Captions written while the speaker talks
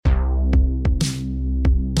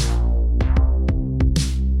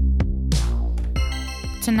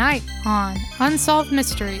Tonight on Unsolved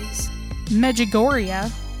Mysteries, Medjugorje,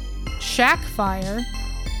 Shackfire,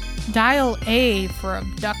 Dial A for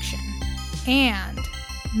Abduction, and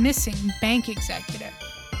Missing Bank Executive.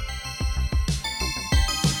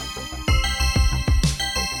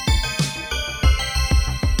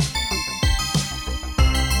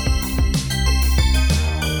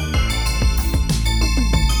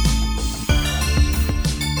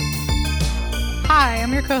 Hi,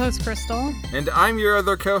 I'm your co-host Crystal. And I'm your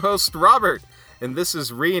other co-host Robert, and this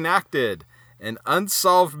is Reenacted, an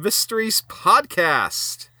Unsolved Mysteries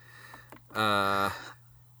podcast.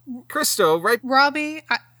 Crystal, right? Robbie,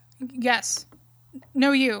 yes.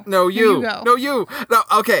 No, you. No, you. go. No, you. No,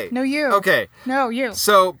 okay. No, you. Okay. No, you.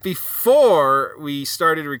 So before we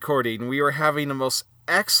started recording, we were having a most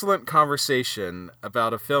excellent conversation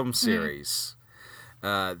about a film series.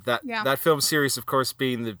 That film series, of course,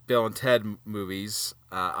 being the Bill and Ted movies.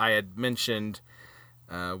 I had mentioned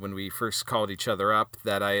when we first called each other up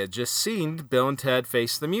that I had just seen Bill and Ted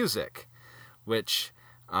Face the Music, which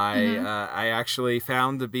I actually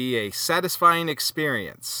found to be a satisfying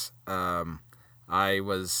experience. I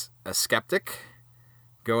was a skeptic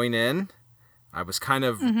going in. I was kind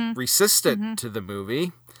of resistant to the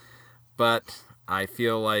movie, but I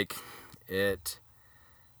feel like it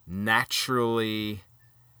naturally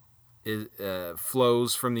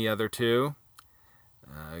flows from the other two.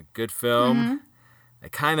 Good film. I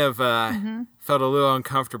kind of felt a little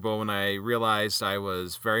uncomfortable when I realized I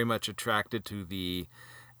was very much attracted to the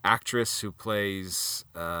actress who plays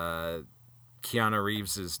Keanu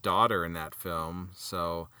Reeves' daughter in that film.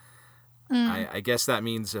 So I guess that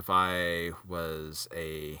means if I was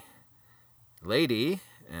a lady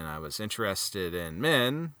and I was interested in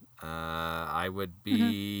men, I would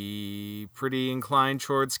be pretty inclined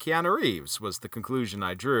towards Keanu Reeves, was the conclusion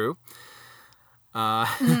I drew.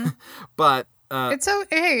 But It's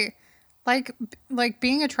okay. Like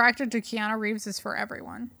being attracted to Keanu Reeves is for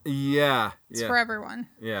everyone. Yeah. It's for everyone.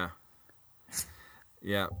 Yeah.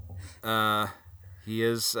 Yeah. He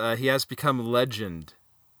has become legend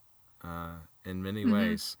in many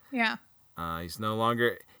ways. Yeah. He's no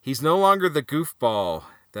longer the goofball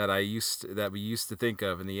that we used to think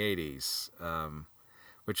of in the 80s.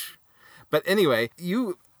 But anyway,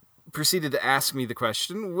 you proceeded to ask me the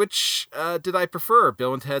question, which did I prefer,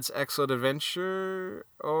 Bill and Ted's Excellent Adventure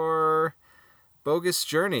or Bogus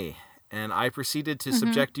Journey? And I proceeded to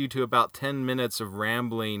subject you to about 10 minutes of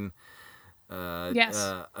rambling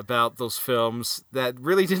about those films that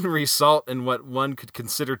really didn't result in what one could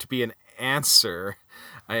consider to be an answer.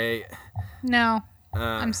 No.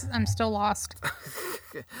 I'm still lost.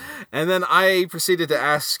 And then I proceeded to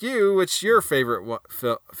ask you which your favorite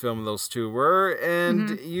film of those two were,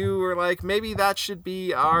 and you were like, maybe that should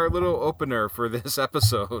be our little opener for this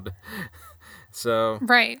episode. So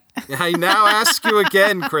Right. I now ask you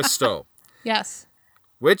again, Crystal. Yes.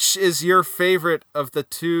 Which is your favorite of the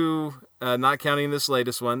two, not counting this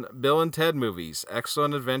latest one, Bill and Ted movies,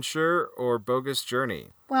 Excellent Adventure or Bogus Journey?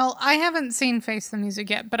 Well, I haven't seen Face the Music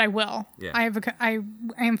yet, but I will. Yeah. I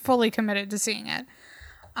am fully committed to seeing it.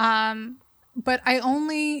 But I've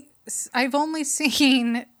only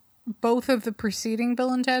seen both of the preceding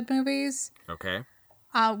Bill and Ted movies. Okay.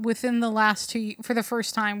 Within the last for the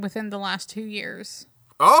first time within the last 2 years.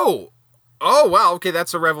 Oh, wow. Okay,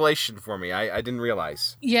 that's a revelation for me. I didn't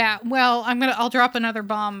realize. Yeah. Well, I'll drop another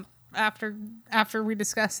bomb after we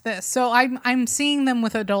discuss this. So I'm seeing them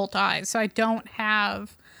with adult eyes. So I don't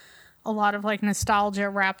have a lot of like nostalgia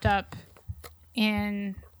wrapped up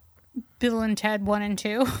in Bill and Ted 1 and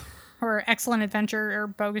 2 or Excellent Adventure or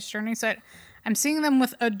Bogus Journey. So I'm seeing them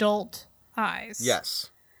with adult eyes. Yes.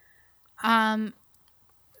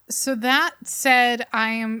 So that said, I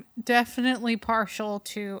am definitely partial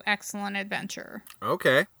to Excellent Adventure.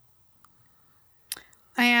 Okay.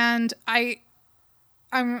 And I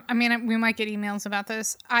mean, we might get emails about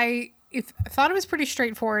this. I thought it was pretty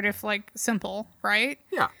straightforward, if like simple, right?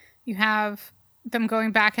 Yeah. You have them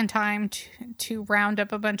going back in time to round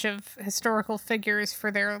up a bunch of historical figures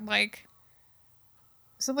for their like,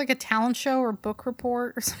 is it like a talent show or book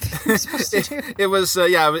report or something they're supposed to do? It was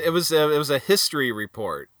a history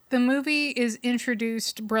report. The movie is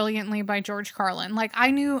introduced brilliantly by George Carlin. Like,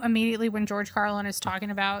 I knew immediately when George Carlin is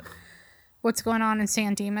talking about what's going on in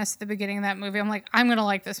San Dimas at the beginning of that movie. I'm like, I'm going to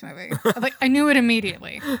like this movie. Like, I knew it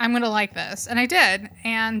immediately. I'm going to like this. And I did.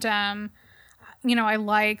 And, I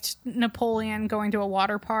liked Napoleon going to a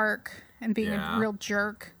water park and being a real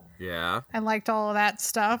jerk. Yeah. I liked all of that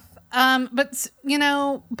stuff. But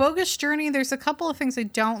Bogus Journey, there's a couple of things I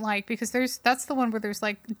don't like because that's the one where there's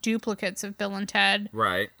like duplicates of Bill and Ted.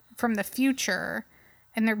 Right. From the future.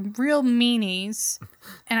 and they're real meanies,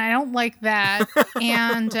 and I don't like that.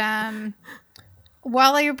 And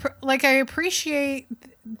while I appreciate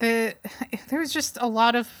there's just a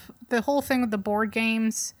lot of the whole thing with the board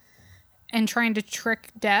games and trying to trick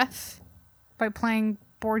death by playing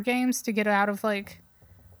board games to get out of like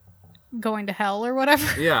going to hell or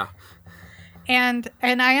whatever. Yeah. And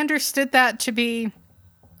I understood that to be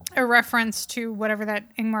a reference to whatever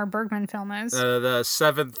that Ingmar Bergman film is. The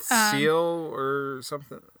Seventh Seal or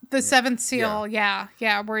something. The Seventh Seal, yeah,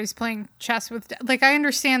 where he's playing chess with... Like, I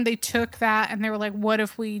understand they took that and they were like, what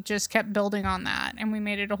if we just kept building on that and we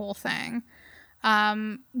made it a whole thing?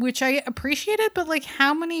 Which I appreciated, but, like,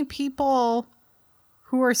 how many people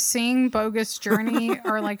who are seeing Bogus Journey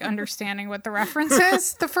are, like, understanding what the reference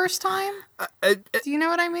is the first time? Do you know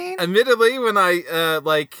what I mean? Admittedly, when I,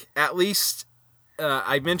 at least...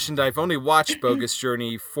 I mentioned I've only watched Bogus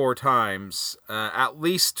Journey 4 times. At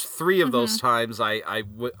least 3 of those times I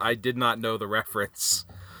did not know the reference.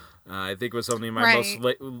 I think it was only my most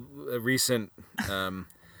recent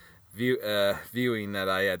viewing that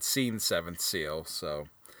I had seen Seventh Seal. So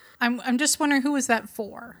I'm just wondering, who was that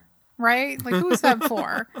for? Right? Like, who was that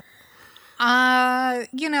for?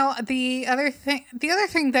 The other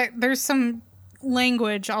thing that there's some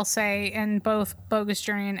language, I'll say, in both Bogus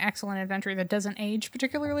Journey and Excellent Adventure that doesn't age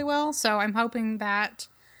particularly well. So I'm hoping that,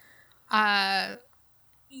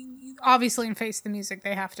 obviously in Face the Music,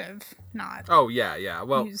 they have to have not. Oh yeah.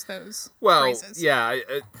 Well, use those. Well, phrases. Yeah.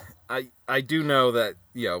 I do know that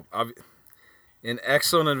in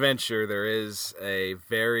Excellent Adventure there is a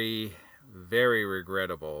very, very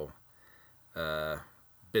regrettable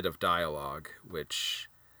bit of dialogue, which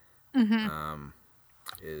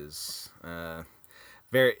is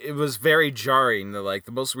it was very jarring. The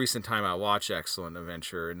most recent time I watched Excellent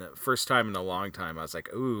Adventure, and the first time in a long time, I was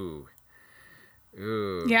like, ooh.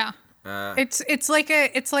 Yeah. It's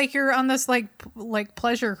like you're on this like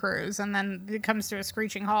pleasure cruise, and then it comes to a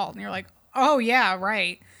screeching halt, and you're like, oh yeah,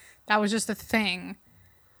 right, that was just a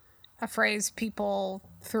phrase people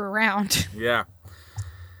threw around. Yeah.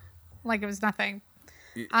 Like it was nothing.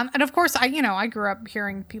 And of course, I grew up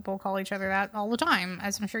hearing people call each other that all the time,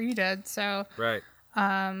 as I'm sure you did. So, right.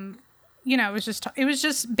 It was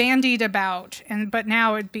just bandied about, but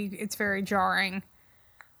now it's very jarring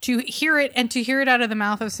to hear it, and to hear it out of the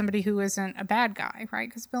mouth of somebody who isn't a bad guy, right?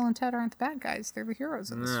 Because Bill and Ted aren't the bad guys; they're the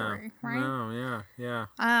heroes of the story, right? No, yeah.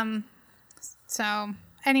 So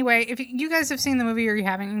anyway, if you guys have seen the movie or you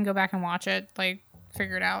haven't, you can go back and watch it,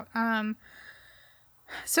 figure it out.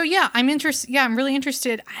 So yeah, I'm interested. Yeah, I'm really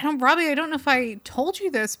interested. Robbie, I don't know if I told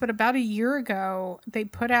you this, but about a year ago, they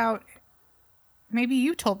put out, maybe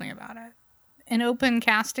you told me about it, an open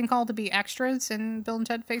casting call to be extras in Bill and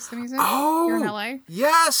Ted Face the Music. Oh, here in LA.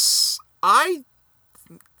 Yes, I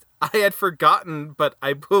had forgotten, but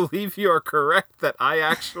I believe you are correct that I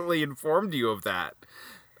actually informed you of that.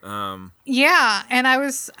 Yeah, and I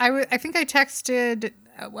think I texted.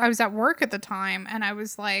 I was at work at the time, and I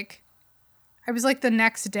was like the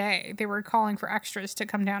next day they were calling for extras to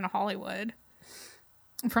come down to Hollywood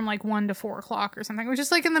from 1 to 4 o'clock or something, which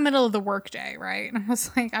is in the middle of the workday, right? And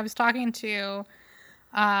I was talking to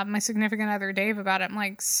my significant other Dave about it. I'm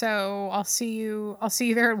like, so I'll see you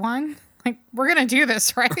there at 1. We're gonna do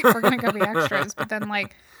this, right? We're gonna go be extras. But then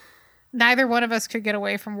neither one of us could get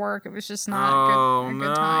away from work. It was just not a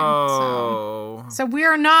good time. So we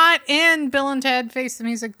are not in Bill and Ted Face the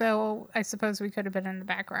Music, though. I suppose we could have been in the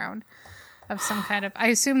background of some kind of, I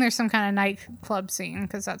assume there's some kind of nightclub scene,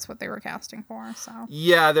 because that's what they were casting for. So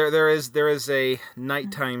yeah, there is a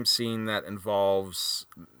nighttime scene that involves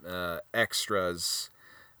extras,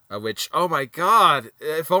 which, oh my god,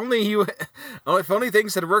 if only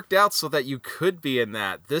things had worked out so that you could be in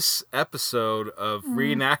that. This episode of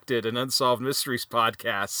Reenacted and Unsolved Mysteries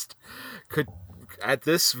podcast could, at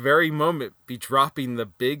this very moment, be dropping the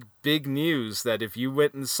big news that if you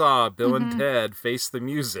went and saw Bill and Ted Face the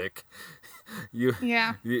Music,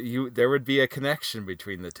 there would be a connection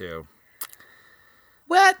between the two.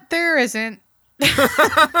 Well, there isn't.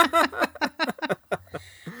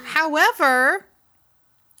 However,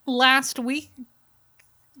 last week,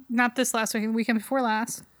 not this last weekend, the weekend before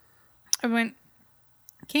last, I went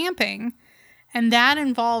camping, and that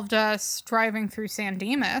involved us driving through San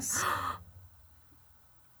Dimas.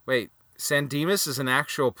 Wait, San Dimas is an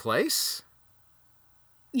actual place?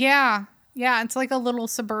 Yeah, it's like a little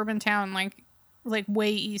suburban town, like way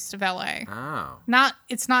east of LA. Oh.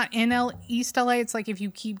 It's not in East LA. It's if you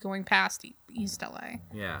keep going past East LA.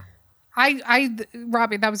 Yeah.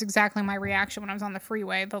 Robbie, that was exactly my reaction when I was on the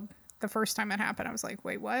freeway the first time it happened. I was like,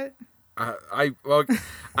 wait, what? I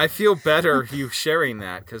feel better you sharing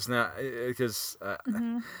that because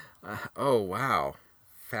oh wow,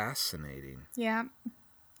 fascinating. Yeah,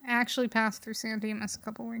 I actually passed through San Dimas a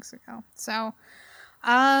couple weeks ago. So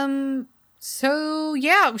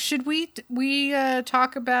yeah, should we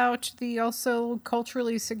talk about the also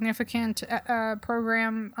culturally significant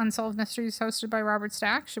program Unsolved Mysteries hosted by Robert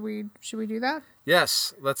Stack? Should we do that?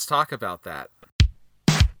 Yes, let's talk about that.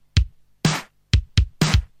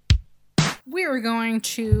 We are going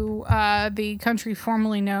to the country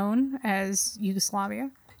formerly known as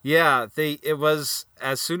Yugoslavia. Yeah, it was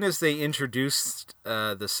as soon as they introduced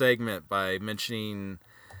the segment by mentioning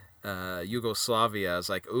Yugoslavia, I was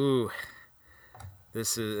like, ooh,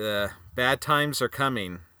 this is bad times are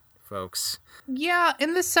coming, folks. Yeah,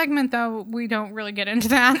 in this segment though, we don't really get into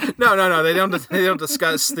that. No, they don't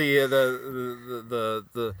discuss the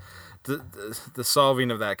solving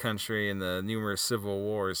of that country and the numerous civil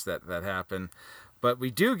wars that happen, but we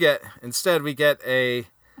do get we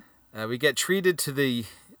get treated to the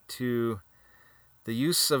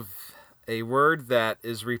use of a word that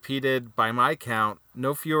is repeated by my count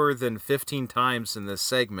no fewer than 15 times in this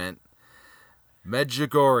segment.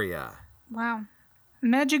 Medjugorje. Wow,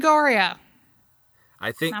 Medjugorje.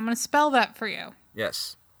 I think I'm going to spell that for you.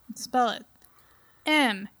 Yes. Spell it.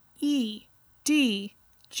 Medjugorje.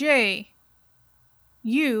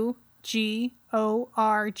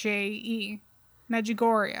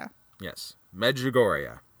 Medjugorje. Yes.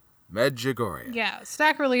 Medjugorje. Yeah,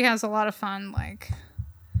 Stack really has a lot of fun, like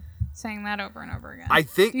saying that over and over again. I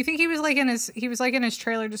think. Do you think he was like in his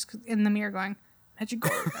trailer, just in the mirror, going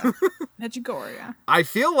Medjugorje, Medjugorje? I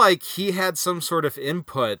feel like he had some sort of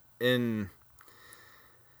input in,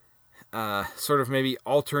 sort of maybe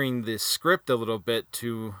altering the script a little bit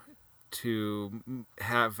to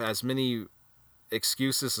have as many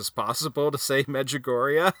excuses as possible to say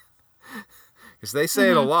Medjugorje. Because they say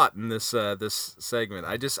it a lot in this segment.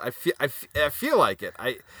 I feel like it.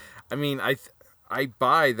 I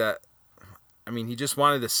buy that. I mean, he just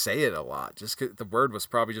wanted to say it a lot. Just 'cause the word was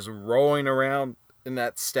probably just rolling around in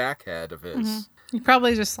that Stack head of his. Mm-hmm. He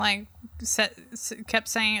probably just like kept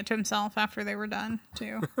saying it to himself after they were done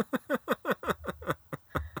too.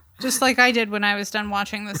 Just like I did when I was done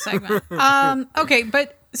watching this segment. Okay,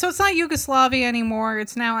 but so it's not Yugoslavia anymore.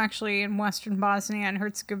 It's now actually in Western Bosnia and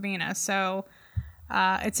Herzegovina. So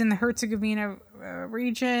it's in the Herzegovina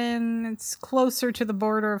region. It's closer to the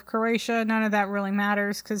border of Croatia. None of that really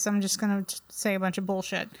matters because I'm just going to say a bunch of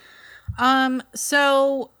bullshit.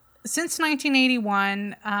 So since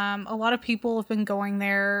 1981, a lot of people have been going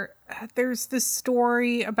there. There's this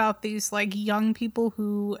story about these like young people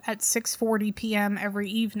who at 6:40 p.m. every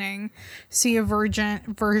evening see a vision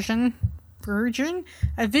of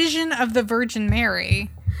the Virgin Mary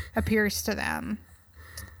appears to them.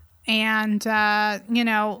 And,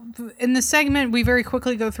 in the segment, we very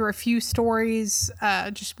quickly go through a few stories.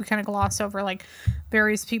 We kind of gloss over like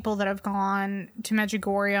various people that have gone to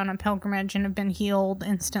Medjugorje on a pilgrimage and have been healed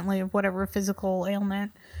instantly of whatever physical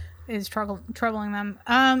ailment is troubling them.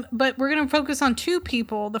 But we're going to focus on two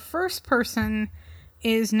people. The first person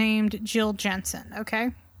is named Jill Jensen.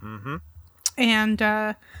 Okay. Mm-hmm. And,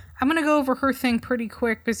 I'm going to go over her thing pretty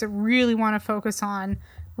quick because I really want to focus on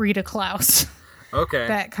Rita Klaus. Okay.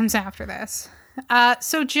 That comes after this.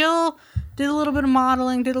 So Jill did a little bit of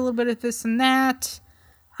modeling, did a little bit of this and that.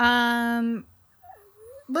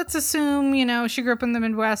 Let's assume, she grew up in the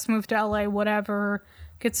Midwest, moved to LA, whatever.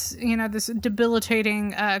 Gets, this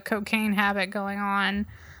debilitating cocaine habit going on.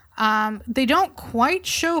 They don't quite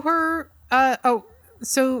show her.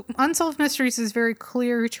 So Unsolved Mysteries is very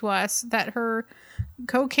clear to us that her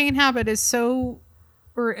cocaine habit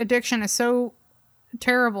or addiction is so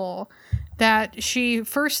terrible that she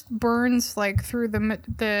first burns like through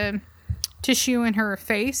the tissue in her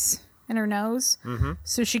face and her nose. Mm-hmm.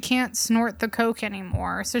 So she can't snort the coke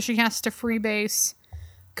anymore. So she has to freebase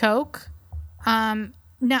coke.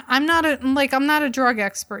 Now I'm not a drug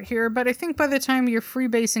expert here, but I think by the time you're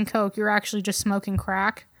freebasing coke, you're actually just smoking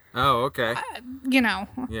crack. Oh, okay. Yeah.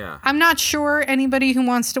 I'm not sure. Anybody who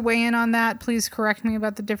wants to weigh in on that, please correct me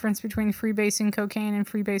about the difference between freebasing cocaine and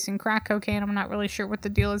freebasing crack cocaine. I'm not really sure what the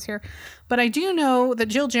deal is here. But I do know that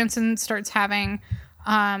Jill Jensen starts having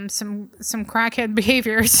some crackhead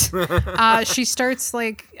behaviors. She starts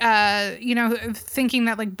thinking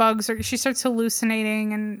that like bugs she starts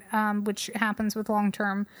hallucinating, and which happens with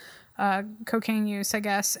long-term cocaine use, I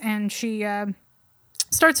guess. And she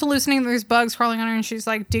starts hallucinating that there's bugs crawling on her, and she's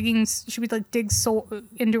like she would like dig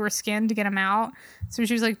into her skin to get them out. So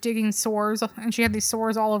she was like digging sores, and she had these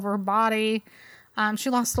sores all over her body. She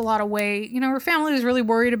lost a lot of weight. Her family was really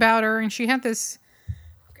worried about her, and she had this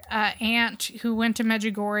aunt who went to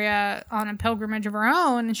Medjugorje on a pilgrimage of her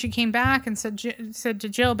own, and she came back and said to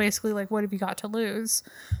Jill basically like, "What have you got to lose?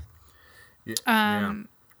 Come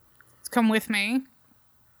with me."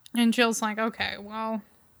 And Jill's like, "Okay, well,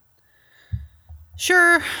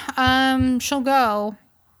 sure, she'll go."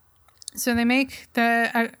 So they make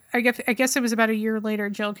I guess it was about a year later,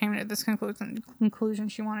 Jill came to this conclusion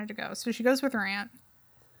she wanted to go. So she goes with her aunt.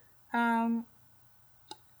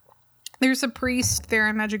 There's a priest there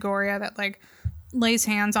in Medjugorje that like lays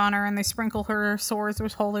hands on her, and they sprinkle her sores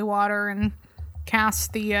with holy water and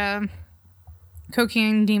cast the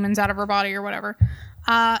cocaine demons out of her body or whatever.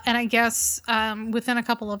 And I guess within a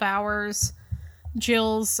couple of hours,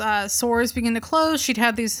 Jill's sores begin to close. She'd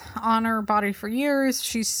had these on her body for years.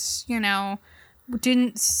 She's,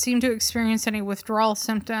 didn't seem to experience any withdrawal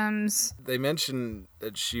symptoms. They mentioned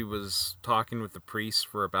that she was talking with the priest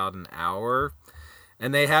for about an hour.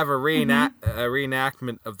 And they have a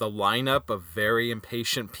reenactment of the lineup of very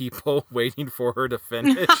impatient people waiting for her to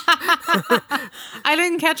finish. I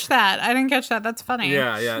didn't catch that. That's funny.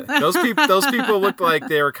 Yeah. Those people looked like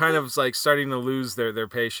they were kind of like starting to lose their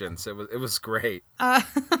patience. It was great.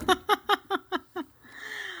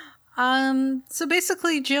 So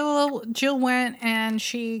basically, Jill went and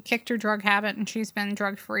she kicked her drug habit, and she's been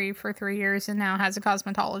drug free for 3 years, and now has a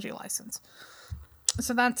cosmetology license.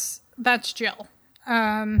 So that's Jill.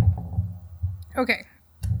 Okay,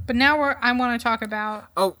 but now I want to talk about.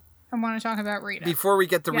 I want to talk about Rita. Before we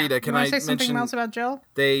get to Rita, can I say something else about Jill?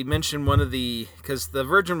 They mentioned because the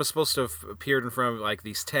Virgin was supposed to have appeared in front of like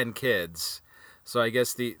these 10 kids, so I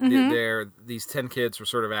guess these 10 kids were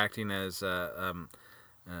sort of acting as an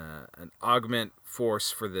augment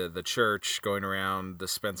force for the church, going around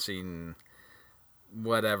dispensing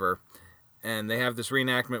whatever, and they have this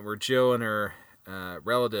reenactment where Jill and her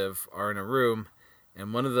relative are in a room.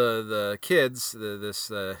 And one of the kids, this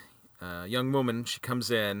young woman, she comes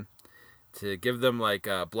in to give them like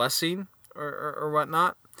a blessing or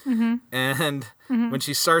whatnot. Mm-hmm. And when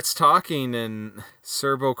she starts talking in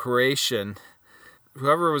Serbo-Croatian,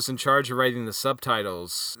 whoever was in charge of writing the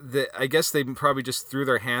subtitles, I guess they probably just threw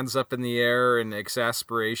their hands up in the air in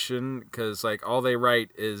exasperation, because like all they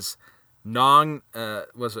write is non-English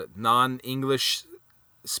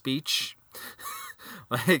speech.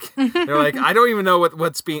 Like they're like, I don't even know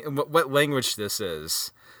what language this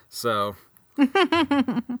is. So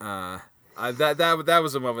that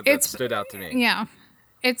was a moment that stood out to me. Yeah,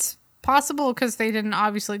 it's possible because they didn't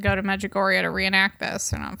obviously go to Medjugorje to reenact this.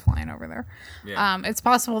 They're not flying over there. Yeah. It's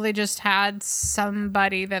possible they just had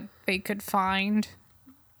somebody that they could find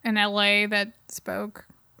in LA that spoke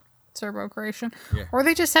Serbo-Croatian, or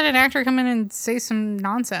they just had an actor come in and say some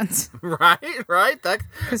nonsense. Right.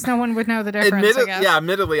 Because no one would know the difference.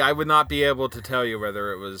 Admittedly, I would not be able to tell you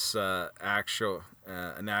whether it was an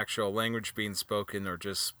actual language being spoken or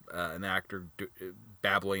just an actor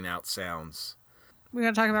babbling out sounds. We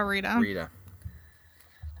gotta talk about Rita.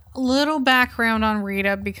 A little background on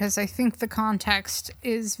Rita, because I think the context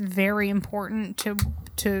is very important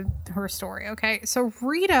to her story. Okay, so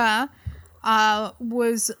Rita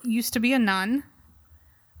used to be a nun.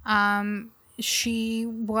 She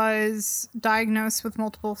was diagnosed with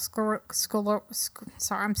multiple sclerosis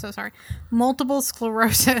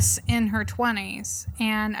in her 20s,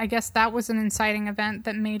 and I guess that was an inciting event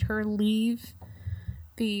that made her leave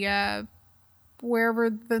the wherever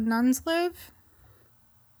the nuns live,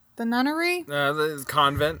 the nunnery, the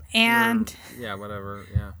convent, and yeah.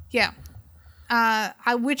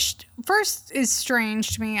 Which first is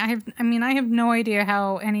strange to me. I have no idea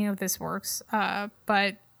how any of this works.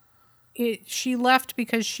 But she left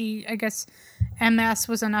because I guess MS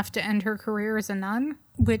was enough to end her career as a nun,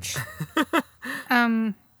 which,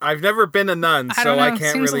 I've never been a nun, so I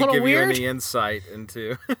can't really give you any insight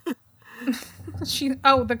into.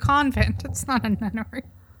 The convent. It's not a nunnery.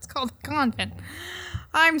 It's called a convent.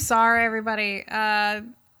 I'm sorry, everybody.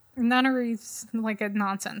 Nunnery's like a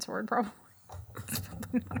nonsense word, probably. It's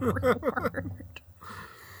probably not a real word.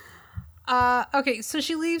 Okay, so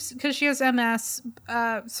she leaves because she has MS.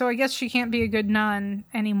 So I guess she can't be a good nun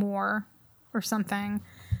anymore or something.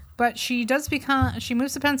 But she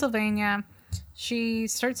moves to Pennsylvania. She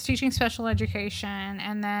starts teaching special education.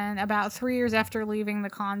 And then about 3 years after leaving the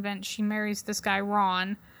convent, she marries this guy,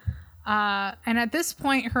 Ron. And at this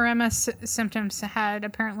point, her MS symptoms had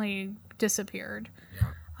apparently disappeared.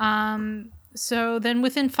 Yeah. So then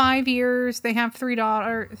within 5 years, they have three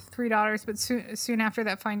daughters, but soon after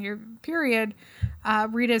that 5-year period,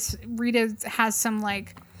 Rita has some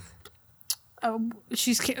like,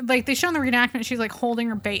 she's like, they show in the reenactment, she's like holding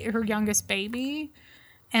her youngest baby,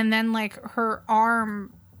 and then like her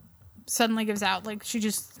arm suddenly gives out, like she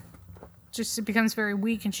just just it becomes very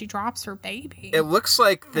weak and she drops her baby. It looks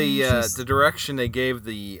like the direction they gave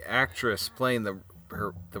the actress playing the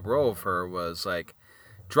role of her was like,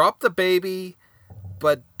 drop the baby,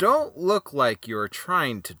 but don't look like you're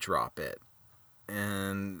trying to drop it.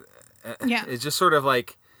 And it just sort of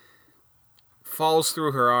like falls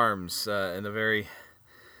through her arms in a very,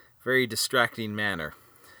 very distracting manner.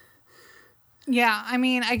 Yeah, I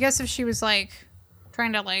mean, I guess if she was like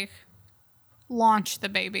trying to like launch the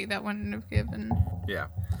baby, that wouldn't have given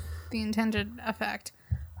the intended effect.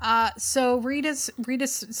 So Rita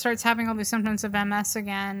starts having all these symptoms of MS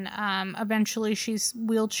again. Eventually she's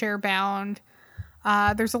wheelchair bound.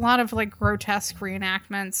 There's a lot of like grotesque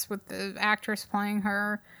reenactments with the actress playing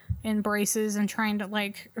her in braces and trying to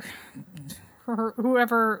like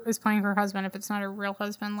whoever is playing her husband, if it's not her real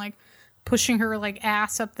husband, like pushing her like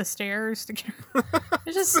ass up the stairs to get her.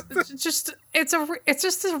 It's just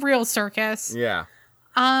a real circus. Yeah.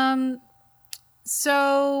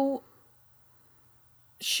 So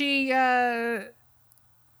she was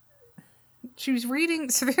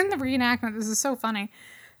reading, so they're in the reenactment. This is so funny.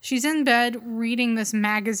 She's in bed reading this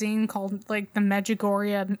magazine called like the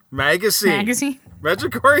Medjugorje magazine.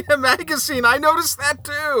 Medjugorje magazine. I noticed that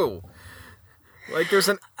too. Like there was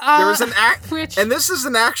an and this is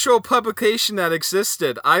an actual publication that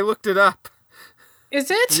existed. I looked it up.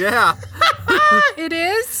 Is it? Yeah. It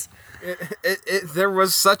is? There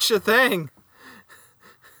was such a thing.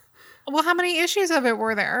 Well, how many issues of it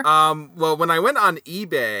were there? Well, when I went on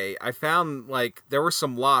eBay, I found like there were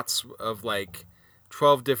some lots of like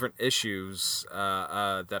 12 different issues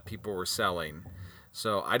that people were selling.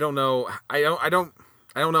 So I don't know. I don't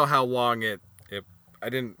know how long I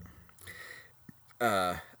didn't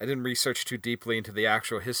research too deeply into the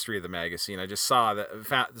actual history of the magazine. I just saw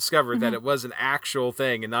that, discovered that it was an actual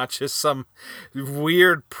thing and not just some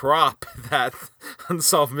weird prop that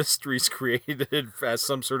Unsolved Mysteries created as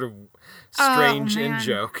some sort of strange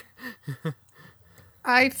in-joke.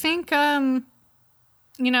 I think,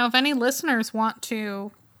 if any listeners want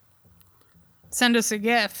to send us a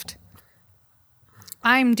gift,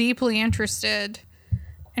 I'm deeply interested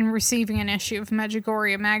in receiving an issue of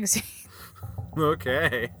Medjugorje magazine.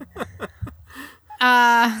 Okay.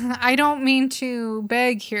 I don't mean to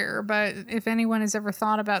beg here, but if anyone has ever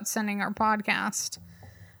thought about sending our podcast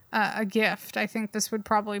a gift, I think this would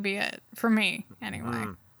probably be it for me, anyway.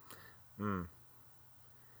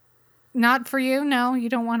 Not for you? No, you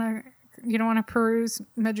don't want to peruse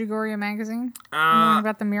Medjugorje magazine? Learn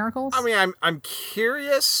about the miracles? I mean, I'm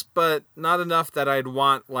curious, but not enough that I'd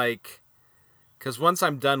want like, because once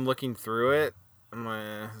I'm done looking through it,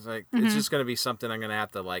 it's like it's just going to be something I'm going to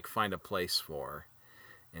have to like find a place for,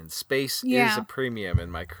 and space is a premium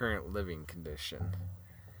in my current living condition.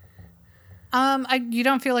 You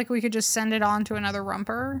don't feel like we could just send it on to another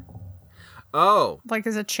rumper? Oh, like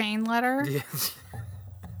as a chain letter?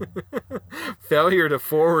 Failure to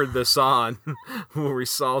forward this on will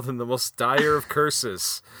result in the most dire of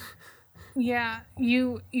curses. Yeah,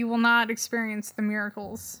 you will not experience the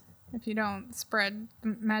miracles if you don't spread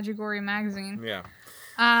Medjugorje magazine. Yeah.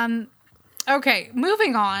 Okay,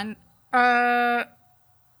 moving on. Do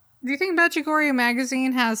you think Medjugorje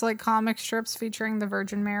magazine has like comic strips featuring the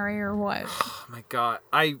Virgin Mary or what? Oh my god.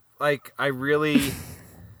 I really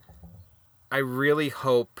I really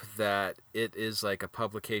hope that it is like a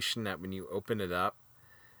publication that when you open it up,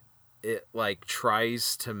 it like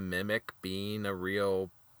tries to mimic being a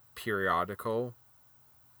real periodical.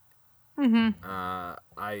 Do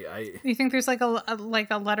you think there's like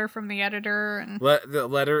a letter from the editor and the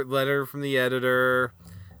letter from the editor?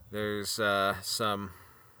 There's some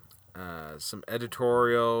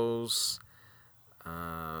editorials.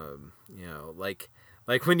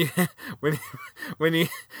 Like when you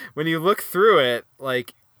look through it,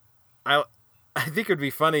 like I think it would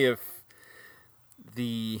be funny if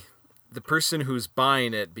the person who's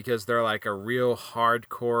buying it, because they're like a real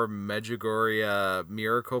hardcore Medjugorje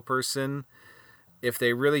miracle person, if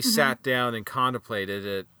they really sat down and contemplated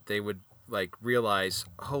it, they would like realize,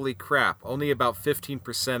 holy crap, only about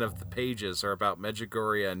 15% of the pages are about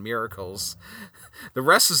Medjugorje and miracles. The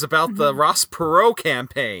rest is about the Ross Perot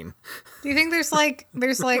campaign. Do you think there's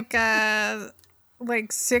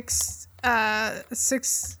six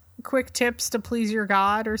quick tips to please your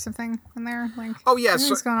God or something in there? Like, oh yeah,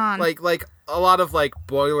 what's going on? Like a lot of like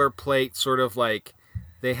boilerplate sort of like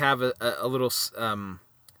they have a little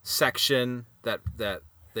section that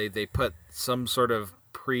they put some sort of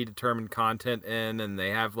predetermined content in, and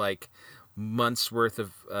they have like months worth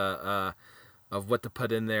of what to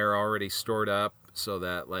put in there already stored up, so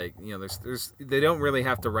that like there's they don't really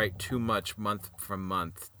have to write too much month from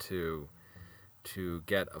month to to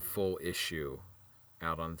get a full issue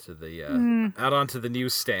out onto the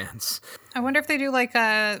newsstands. I wonder if they do like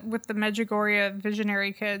with the Medjugorje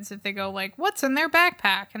visionary kids, if they go like, what's in their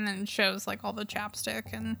backpack, and then it shows like all the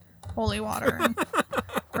chapstick and holy water and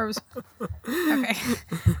rose. Okay,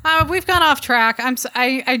 we've gone off track.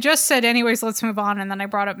 I just said anyways, let's move on, and then I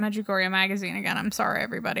brought up Medjugorje magazine again. I'm sorry,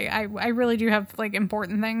 everybody. I really do have like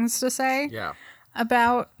important things to say. Yeah.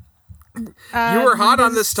 About. You were hot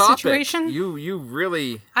on this topic. Situation. You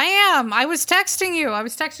really. I am. I was texting you.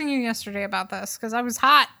 Yesterday about this because I was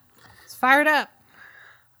hot. I was fired up.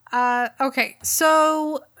 Okay,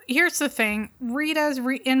 so here's the thing. Rita's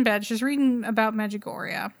in bed. She's reading about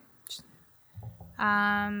Medjugorje.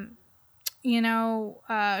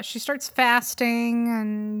 She starts fasting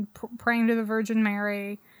and praying to the Virgin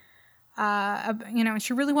Mary.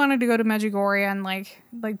 She really wanted to go to Medjugorje and like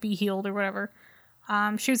be healed or whatever.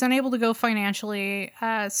 She was unable to go financially.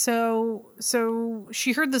 So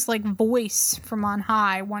she heard this like voice from on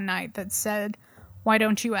high one night that said, "Why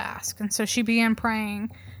don't you ask?" And so she began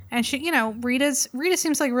praying. And she, Rita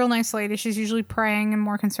seems like a real nice lady. She's usually praying and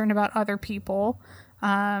more concerned about other people.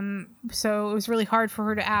 So it was really hard for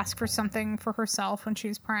her to ask for something for herself when she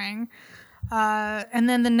was praying. And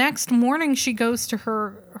then the next morning she goes to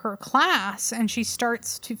her class and she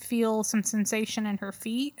starts to feel some sensation in her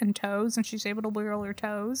feet and toes, and she's able to wiggle her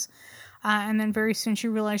toes. And then very soon she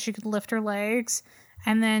realized she could lift her legs.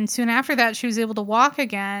 And then soon after that, she was able to walk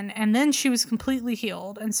again, and then she was completely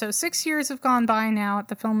healed. And so 6 years have gone by now at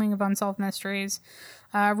the filming of Unsolved Mysteries.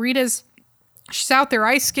 She's out there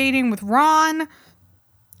ice skating with Ron.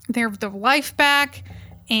 They have their life back.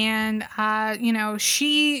 And,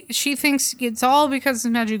 she thinks it's all because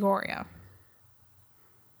of Medjugorje.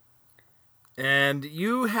 And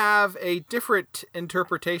you have a different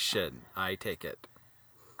interpretation, I take it.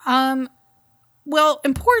 Well,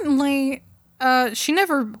 importantly, she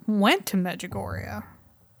never went to Medjugorje.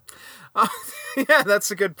 Yeah,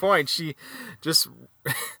 that's a good point. She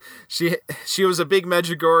was a big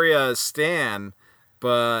Medjugorje stan,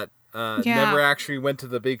 but never actually went to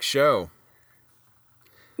the big show.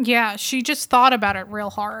 Yeah, she just thought about it real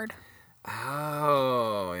hard.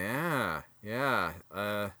 Oh, yeah.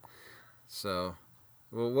 So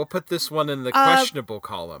we'll put this one in the questionable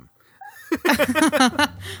column.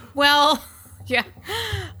 Well, yeah.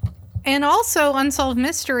 And also, Unsolved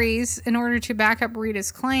Mysteries, in order to back up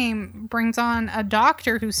Rita's claim, brings on a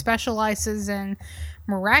doctor who specializes in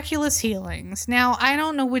miraculous healings. Now, I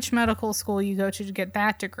don't know which medical school you go to get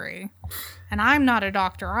that degree, and I'm not a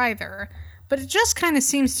doctor either, but it just kind of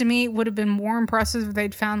seems to me it would have been more impressive if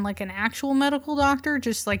they'd found, like, an actual medical doctor,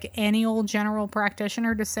 just like any old general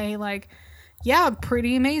practitioner, to say, like, yeah,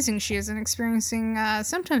 pretty amazing. She isn't experiencing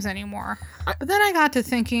symptoms anymore. But then I got to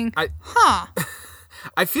thinking,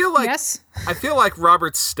 I feel like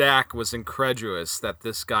Robert Stack was incredulous that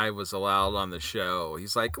this guy was allowed on the show.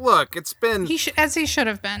 He's like, look, it's been as he should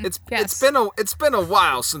have been. It's been a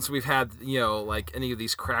while since we've had like any of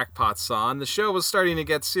these crackpots on. The show was starting to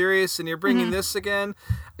get serious, and you're bringing this again,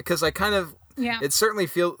 because I kind of it certainly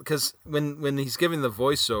feels, because when he's giving the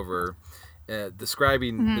voiceover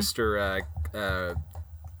describing Mr.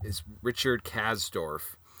 Is Richard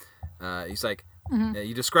Kasdorf, he's like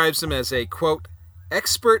he describes him as a, quote,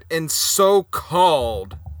 expert in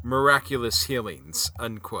so-called miraculous healings,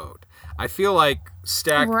 unquote. I feel like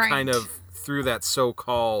Stack kind of threw that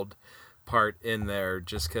so-called part in there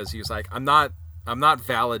just because he was like, I'm not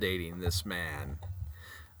validating this man.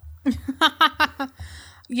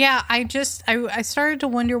 Yeah, I started to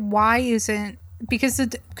wonder why isn't, because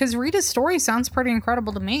Rita's story sounds pretty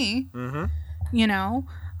incredible to me.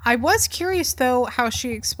 I was curious though how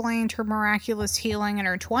she explained her miraculous healing in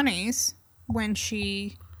her 20s. When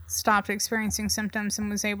she stopped experiencing symptoms and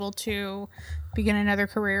was able to begin another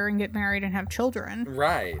career and get married and have children.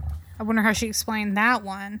 Right. I wonder how she explained that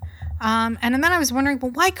one. And then I was wondering,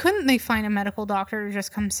 well, why couldn't they find a medical doctor to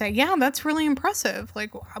just come say, yeah, that's really impressive.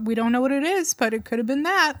 Like, we don't know what it is, but it could have been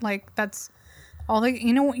that. Like, that's all they,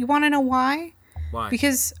 you want to know why? Why?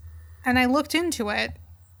 Because, and I looked into it,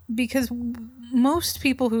 because most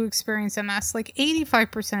people who experience MS, like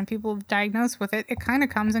 85% of people diagnosed with it, it kind of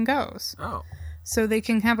comes and goes. Oh. So they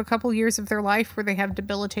can have a couple years of their life where they have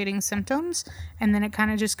debilitating symptoms, and then it kind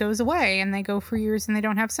of just goes away, and they go for years and they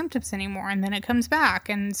don't have symptoms anymore, and then it comes back,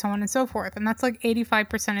 and so on and so forth. And that's like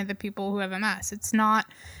 85% of the people who have MS. It's not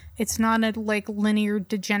a like linear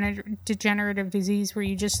degenerative disease where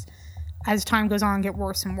you just, as time goes on, get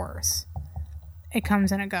worse and worse. It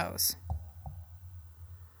comes and it goes.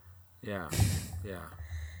 Yeah.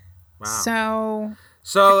 Wow.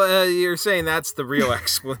 So you're saying that's the real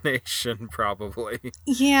explanation, probably.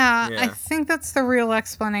 Yeah, I think that's the real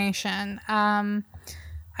explanation. I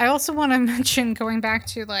also want to mention, going back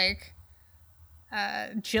to like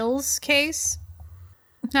Jill's case.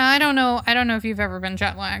 Now, I don't know if you've ever been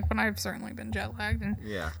jet lagged, but I've certainly been jet lagged, and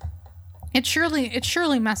it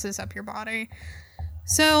surely messes up your body.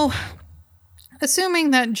 So, assuming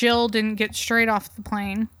that Jill didn't get straight off the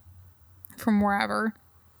plane from wherever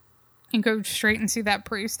and go straight and see that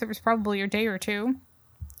priest, there was probably a day or two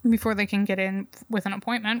before they can get in with an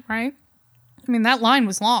appointment, right? I mean, that line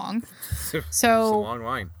was long. So it's a long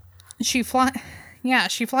line. She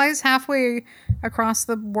flies halfway across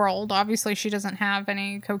the world. Obviously, she doesn't have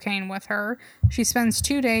any cocaine with her. She spends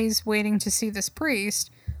 2 days waiting to see this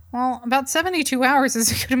priest. Well, about 72 hours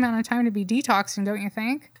is a good amount of time to be detoxing, don't you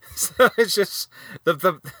think? So it's just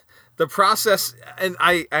the process, and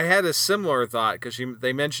I had a similar thought because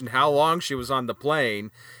they mentioned how long she was on the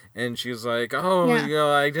plane, and she was like,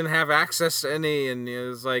 I didn't have access to any, and it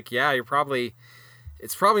was like, it's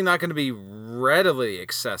probably not going to be readily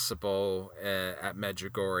accessible at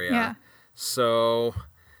Medjugorje. Yeah. So,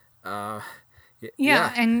 and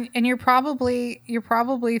you're probably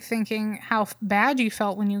thinking how bad you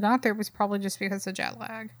felt when you got there was probably just because of jet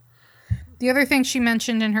lag. The other thing she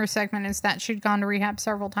mentioned in her segment is that she'd gone to rehab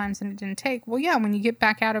several times and it didn't take. Well, yeah, when you get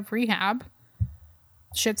back out of rehab,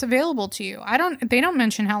 shit's available to you. They don't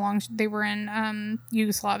mention how long they were in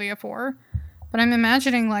Yugoslavia for, but I'm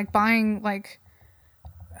imagining like buying like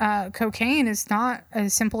cocaine is not a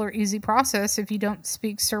simple or easy process if you don't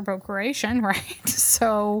speak Serbo-Croatian, right?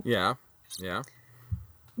 So yeah.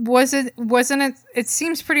 Wasn't it? It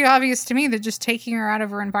seems pretty obvious to me that just taking her out of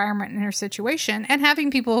her environment and her situation and having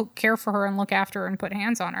people care for her and look after her and put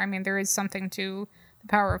hands on her. I mean, there is something to the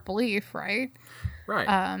power of belief, right? Right.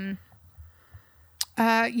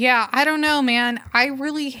 I don't know, man. I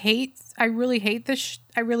really hate this. I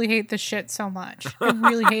really hate this shit so much. I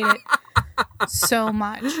really hate it so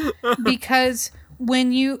much because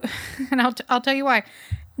when you, and I'll tell you why.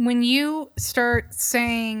 When you start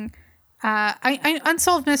saying,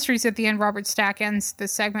 Unsolved Mysteries at the end, Robert Stack ends the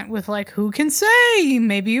segment with like, who can say?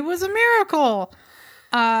 Maybe it was a miracle.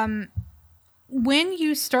 When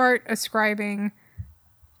you start ascribing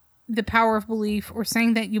the power of belief or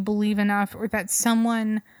saying that you believe enough or that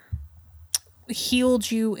someone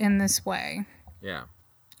healed you in this way. Yeah.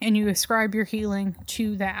 And you ascribe your healing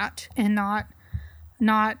to that and not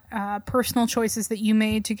personal choices that you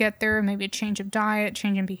made to get there, maybe a change of diet,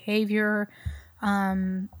 change in behavior.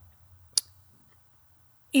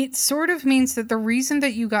 It sort of means that the reason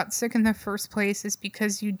that you got sick in the first place is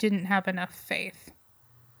because you didn't have enough faith.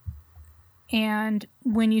 And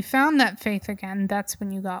when you found that faith again, that's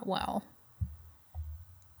when you got well.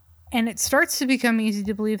 And it starts to become easy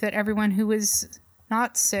to believe that everyone who is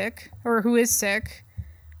not sick or who is sick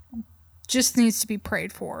just needs to be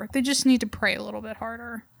prayed for. They just need to pray a little bit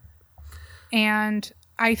harder. And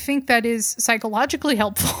I think that is psychologically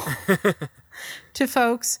helpful to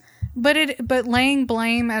folks. But laying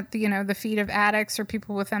blame at the feet of addicts or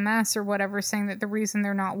people with MS or whatever, saying that the reason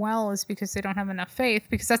they're not well is because they don't have enough faith,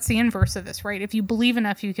 because that's the inverse of this, right? If you believe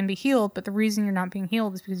enough, you can be healed, but the reason you're not being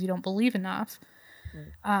healed is because you don't believe enough.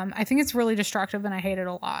 I think it's really destructive, and I hate it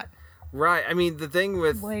a lot. Right. I mean, the thing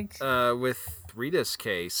with Rita's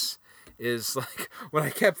case is like what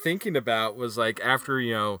I kept thinking about was like after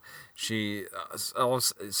she all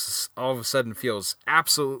of a sudden feels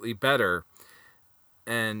absolutely better.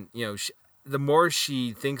 And the more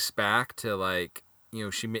she thinks back to like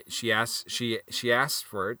she asked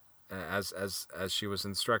for it as she was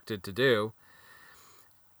instructed to do.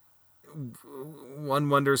 One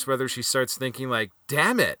wonders whether she starts thinking like,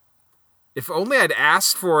 damn it, if only I'd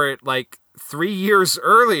asked for it like 3 years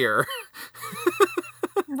earlier.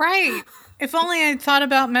 Right. If only I'd thought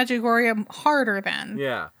about Medjugorje harder then.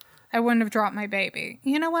 Yeah. I wouldn't have dropped my baby.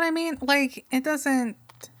 You know what I mean? Like, it doesn't.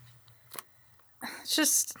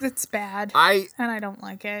 It's bad. And I don't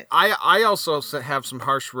like it. I also have some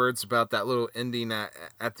harsh words about that little ending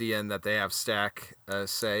at the end that they have Stack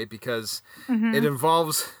say, because it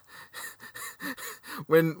involves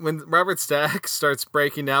when Robert Stack starts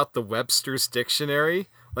breaking out the Webster's Dictionary.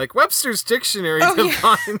 Like, Webster's Dictionary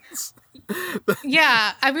defines.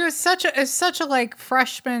 Yeah, I mean, it was such a like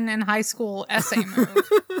freshman in high school essay move.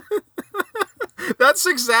 That's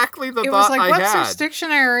exactly the thought I had. It was like Webster's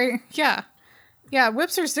Dictionary. Yeah,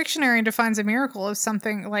 Webster's Dictionary defines a miracle as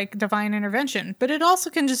something like divine intervention, but it also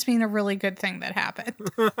can just mean a really good thing that happened.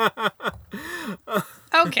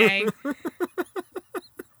 Okay.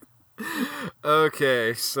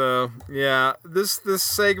 Okay, so yeah, this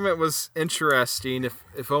segment was interesting,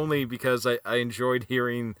 if only because I enjoyed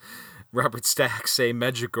hearing Robert Stack say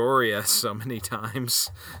Medjugorje so many times.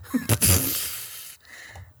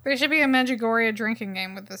 There should be a Medjugorje drinking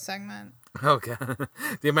game with this segment. Oh god,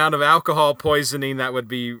 the amount of alcohol poisoning that would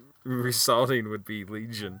be resulting would be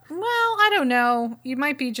legion. Well, I don't know. You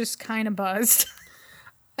might be just kind of buzzed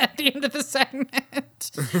at the end of the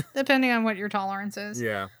segment, depending on what your tolerance is.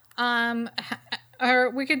 Yeah. Or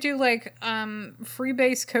we could do like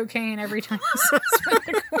freebase cocaine every time you say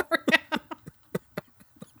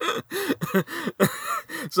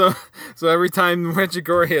Medjugorje. So every time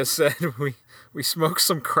Medjugorje is said, we smoke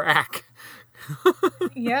some crack.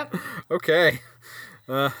 Yep. Okay.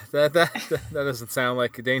 That doesn't sound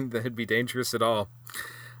like that'd be dangerous at all.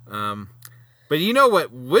 But you know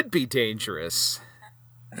what would be dangerous?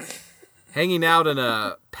 Hanging out in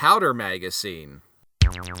a powder magazine.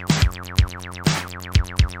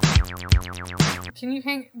 Can you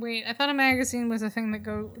hang? Wait, I thought a magazine was a thing that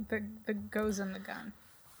goes in the gun.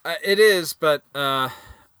 It is, but I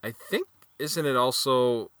think isn't it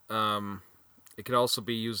also? It could also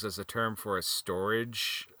be used as a term for a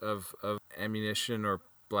storage of ammunition or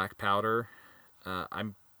black powder.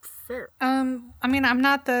 I'm fair. I mean, I'm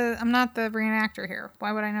not the reenactor here.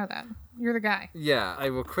 Why would I know that? You're the guy. Yeah, I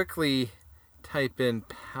will quickly type in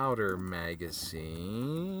powder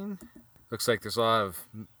magazine. Looks like there's a lot of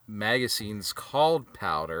magazines called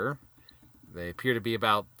powder. They appear to be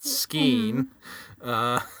about skiing.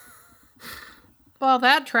 Well,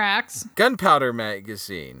 that tracks. Gunpowder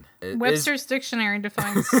magazine. Webster's dictionary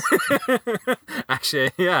defines.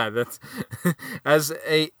 Actually, yeah, that's as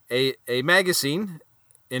a magazine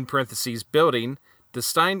in parentheses building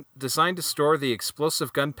designed to store the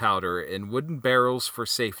explosive gunpowder in wooden barrels for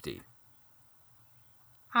safety.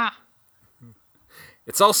 Ah.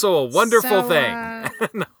 It's also a wonderful thing.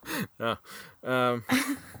 No.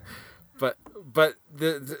 But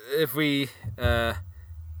if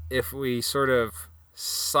we sort of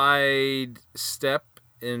sidestep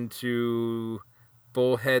into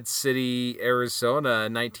Bullhead City, Arizona,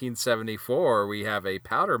 in 1974, we have a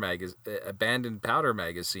abandoned powder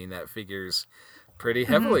magazine that figures pretty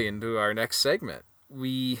heavily into our next segment.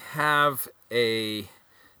 We have a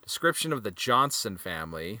description of the Johnson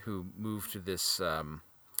family who moved to this to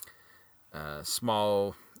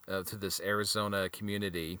this Arizona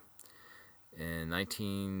community in the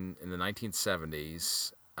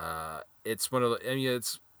 1970s. It's one of the,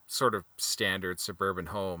 it's sort of standard suburban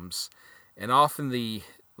homes, and often the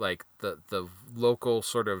local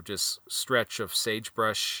sort of just stretch of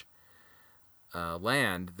sagebrush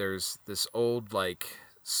land. There's this old like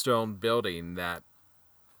stone building that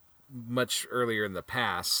much earlier in the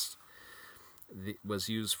past was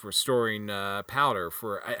used for storing powder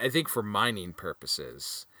for I think for mining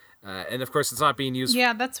purposes. And of course, it's not being used.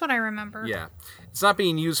 Yeah, that's what I remember. Yeah, it's not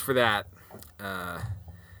being used for that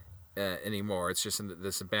anymore. It's just in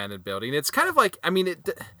this abandoned building. It's kind of like, I mean,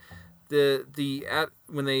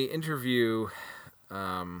 when they interview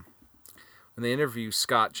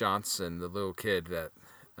Scott Johnson, the little kid that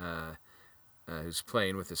who's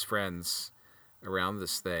playing with his friends around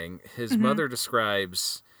this thing, his mother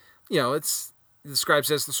describes, describes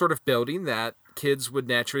as the sort of building that kids would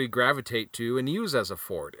naturally gravitate to and use as a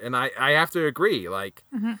fort. And I have to agree. Like,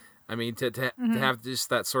 I mean, to have just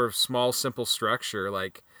that sort of small, simple structure,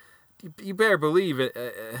 like, you better believe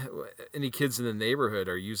any kids in the neighborhood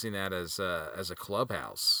are using that as a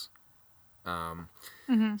clubhouse.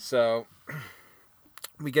 So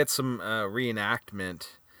we get some reenactment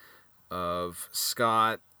of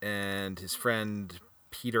Scott and his friend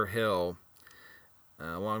Peter Hill,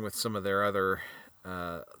 along with some of their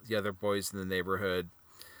the other boys in the neighborhood,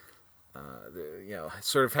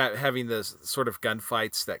 sort of having the sort of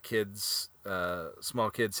gunfights that small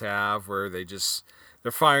kids have, where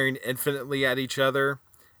they're firing infinitely at each other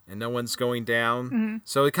and no one's going down.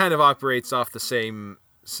 So it kind of operates off the same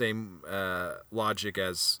logic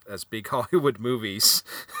as big Hollywood movies.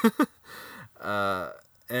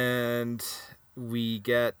 And we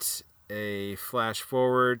get a flash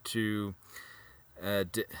forward to a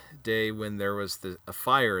day when there was a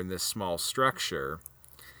fire in this small structure.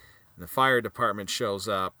 And the fire department shows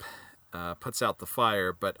up, puts out the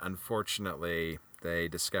fire, but unfortunately they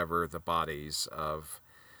discover the bodies of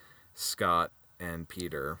Scott and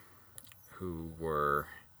Peter, who were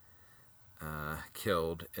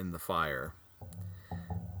killed in the fire.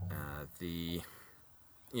 The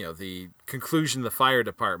conclusion the fire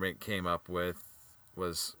department came up with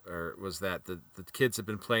was that the kids had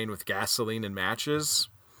been playing with gasoline and matches.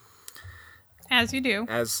 As you do.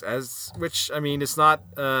 As which, I mean, it's not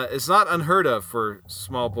unheard of for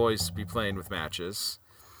small boys to be playing with matches.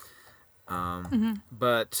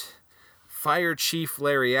 But Fire Chief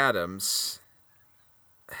Larry Adams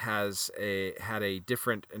had a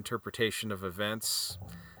different interpretation of events.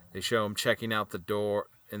 They show him checking out the door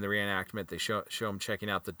in the reenactment. They show him checking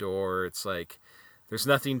out the door. It's like there's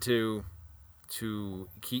nothing to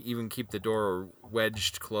keep the door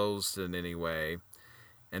wedged closed in any way.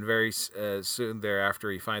 And very soon thereafter,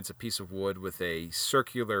 he finds a piece of wood with a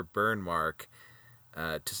circular burn mark,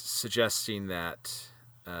 suggesting that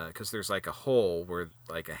because there's like a hole where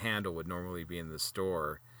like a handle would normally be in this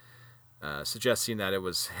door, suggesting that it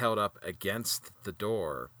was held up against the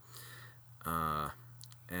door.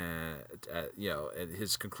 And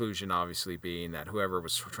his conclusion obviously being that whoever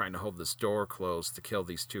was trying to hold this door closed to kill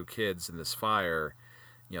these two kids in this fire,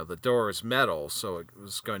 the door is metal, so it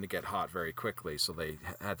was going to get hot very quickly. So they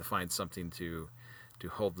had to find something to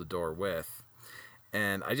hold the door with.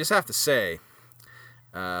 And I just have to say,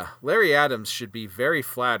 Larry Adams should be very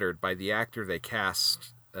flattered by the actor they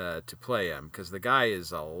cast to play him, because the guy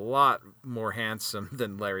is a lot more handsome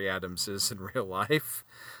than Larry Adams is in real life.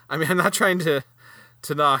 I mean, I'm not trying to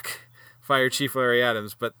knock Fire Chief Larry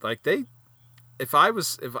Adams, but like if I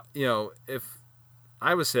was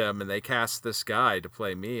him and they cast this guy to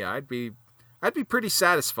play me, I'd be pretty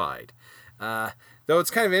satisfied. Though it's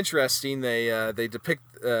kind of interesting, they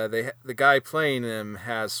depict the guy playing him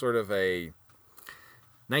has sort of a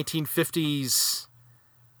 1950s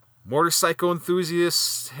motorcycle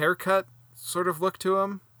enthusiast haircut sort of look to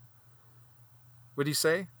him. Would you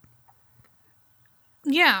say?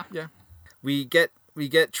 Yeah. Yeah. We get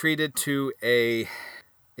treated to a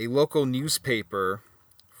local newspaper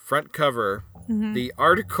front cover. Mm-hmm. The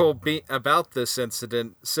article about this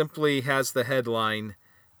incident simply has the headline,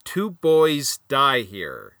 "Two boys die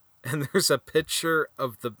here." And there's a picture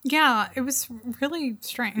of the... Yeah, it was really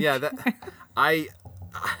strange. Yeah,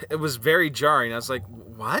 it was very jarring. I was like,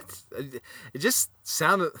 what? It just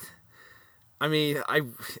sounded... I mean,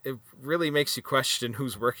 it really makes you question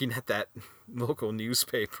who's working at that local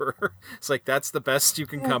newspaper. It's like, that's the best you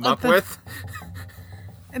can come up with?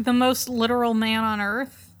 The most literal man on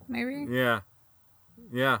earth, maybe? Yeah.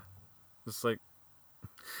 Yeah. It's like,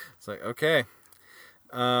 okay.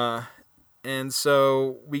 And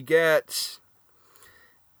so we get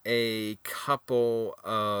a couple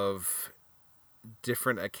of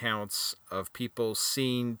different accounts of people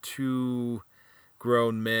seeing two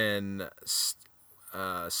grown men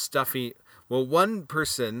stuffing... Well, one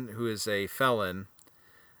person who is a felon,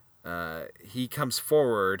 he comes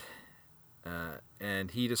forward and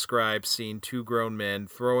he describes seeing two grown men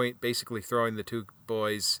basically throwing the two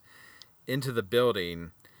boys into the building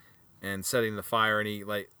and setting the fire, and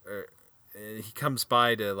he comes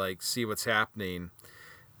by to see what's happening,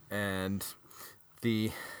 and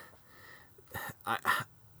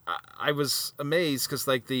I was amazed because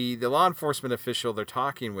the law enforcement official they're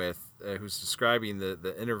talking with, who's describing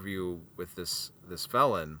the interview with this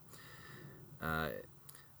felon,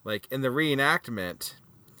 in the reenactment,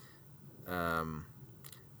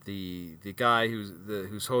 the guy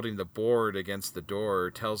who's holding the board against the door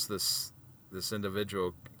tells this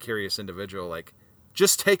curious individual,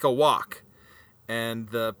 just take a walk, and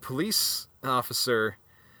the police officer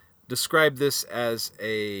described this as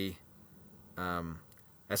a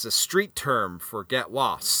street term for get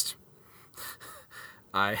lost.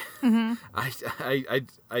 I don't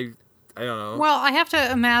know. Well, I have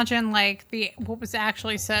to imagine what was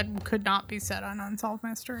actually said could not be said on Unsolved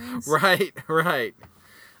Mysteries. Right.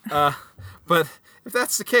 But if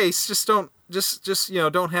that's the case, don't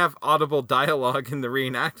have audible dialogue in the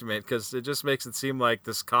reenactment, because it just makes it seem like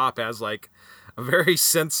this cop has a very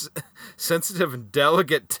sensitive and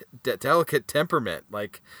delicate temperament.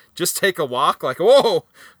 Just take a walk. Whoa,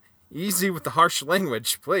 easy with the harsh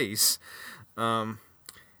language, please. And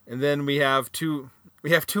then we have two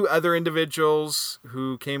other individuals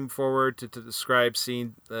who came forward to describe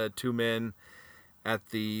seeing two men at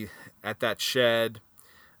that shed.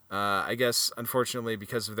 I guess unfortunately,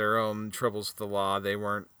 because of their own troubles with the law, they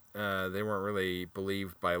weren't really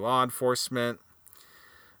believed by law enforcement.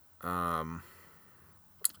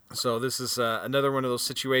 So this is another one of those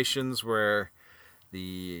situations where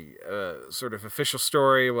the sort of official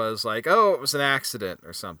story was it was an accident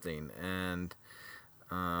or something, and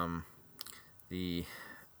the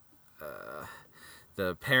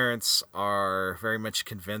parents are very much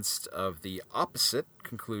convinced of the opposite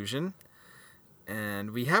conclusion.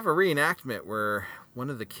 And we have a reenactment where one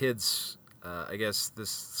of the kids I guess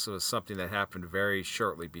this was something that happened very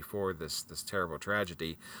shortly before this terrible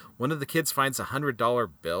tragedy. One of the kids finds a $100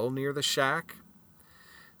 bill near the shack.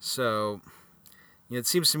 So, it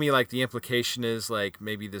seems to me like the implication is like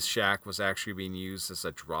maybe this shack was actually being used as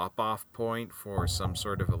a drop-off point for some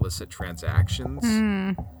sort of illicit transactions.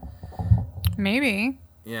 Maybe.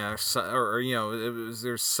 Yeah,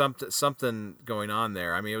 there's something going on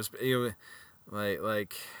there. I mean, it was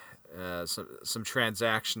like some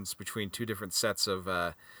transactions between two different sets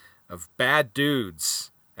of bad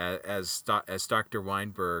dudes, as Dr.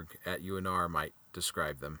 Weinberg at UNR might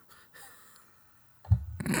describe them.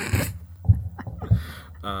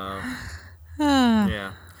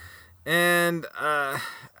 Yeah, and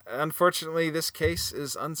unfortunately, this case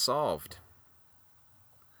is unsolved.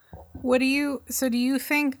 Do you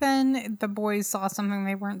think then the boys saw something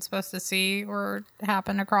they weren't supposed to see or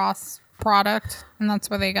happen across product, and that's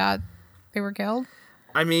why they were killed?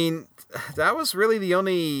 I mean, that was really the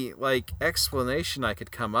only explanation I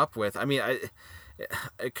could come up with. I mean,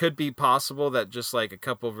 it could be possible that just a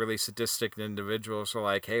couple of really sadistic individuals were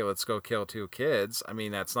like, "Hey, let's go kill two kids." I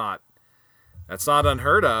mean, that's not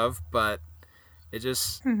unheard of, but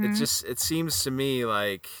it seems to me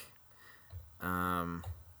like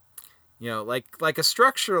a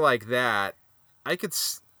structure like that, I could,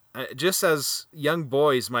 just as young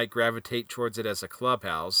boys might gravitate towards it as a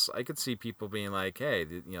clubhouse, I could see people being like, hey,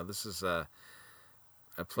 this is a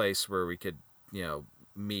place where we could,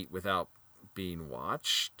 meet without being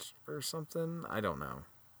watched or something. I don't know.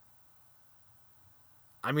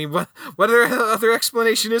 I mean, what other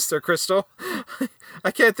explanation is there, Crystal?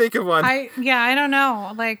 I can't think of one. I don't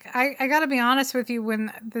know. I gotta be honest with you,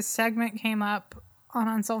 when this segment came up on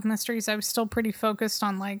Unsolved Mysteries, I was still pretty focused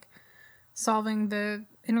on solving the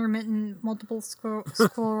intermittent multiple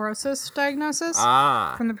sclerosis diagnosis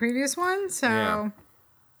from the previous one. So yeah.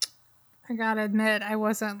 I gotta admit, I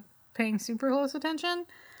wasn't paying super close attention.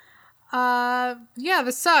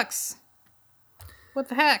 This sucks. What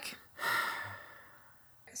the heck?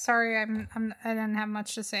 Sorry, I didn't have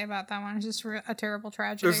much to say about that one. It's just a terrible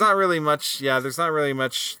tragedy. There's not really much. Yeah, there's not really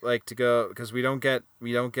much to go, because we don't get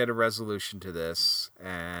a resolution to this,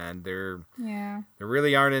 and there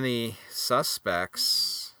really aren't any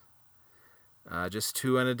suspects. Just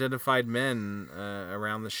two unidentified men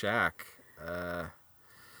around the shack.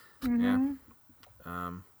 Yeah.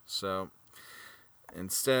 So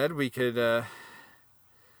instead, we could go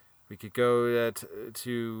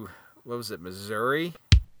to what was it, Missouri?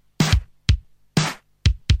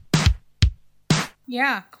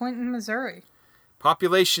 Yeah, Clinton, Missouri.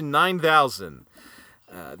 Population 9,000.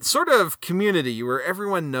 Sort of community where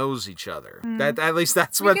everyone knows each other. That at least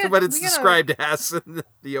that's what it's described as in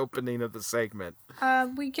the opening of the segment.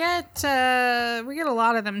 We get a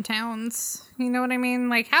lot of them towns. You know what I mean?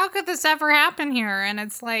 Like, how could this ever happen here? And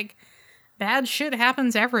it's like, bad shit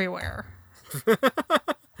happens everywhere.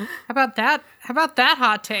 How about that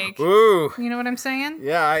hot take? Ooh. You know what I'm saying?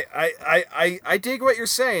 Yeah, I dig what you're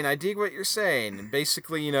saying.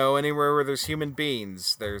 Basically, anywhere where there's human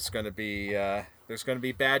beings, there's gonna be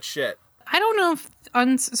bad shit. I don't know if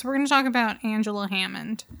so we're gonna talk about Angela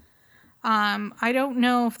Hammond. I don't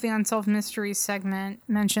know if the Unsolved Mysteries segment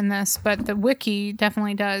mentioned this, but the wiki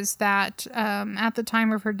definitely does that. At the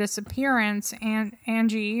time of her disappearance,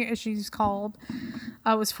 Angie, as she's called,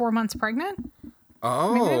 was 4 months pregnant.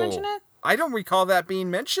 Oh, maybe they mention it? I don't recall that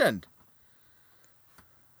being mentioned.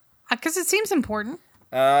 Because it seems important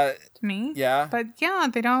to me. Yeah, but yeah,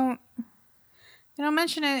 they don't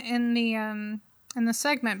mention it in the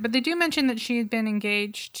segment. But they do mention that she had been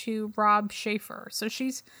engaged to Rob Schaefer. So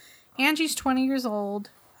Angie's 20 years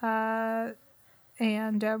old, and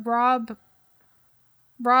Rob,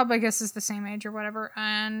 I guess, is the same age or whatever.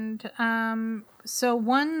 And so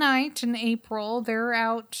one night in April, they're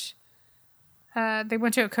out. They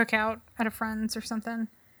went to a cookout at a friend's or something,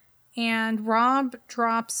 and Rob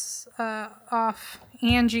drops off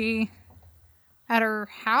Angie at her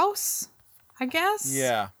house, I guess.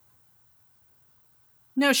 Yeah.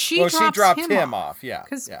 No, she dropped him off. Yeah.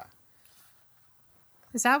 Yeah.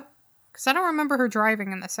 Is that? Because I don't remember her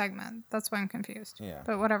driving in the segment. That's why I'm confused. Yeah.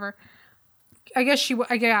 But whatever. I guess she was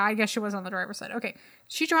on the driver's side. Okay.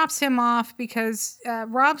 She drops him off because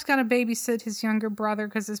Rob's got to babysit his younger brother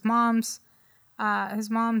because his mom's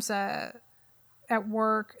at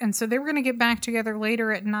work, and so they were going to get back together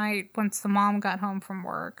later at night once the mom got home from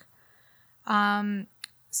work.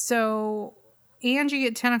 So Angie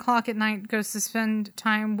at 10 o'clock at night goes to spend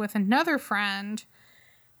time with another friend,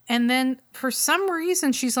 and then for some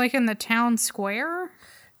reason she's in the town square.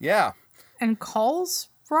 Yeah. And calls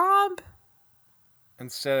Rob.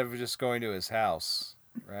 Instead of just going to his house,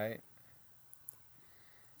 right?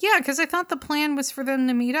 Yeah, because I thought the plan was for them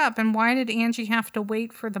to meet up. And why did Angie have to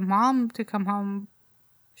wait for the mom to come home?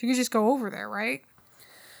 She could just go over there, right?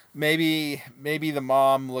 Maybe the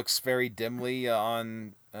mom looks very dimly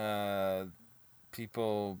on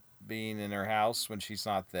people being in her house when she's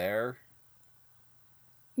not there.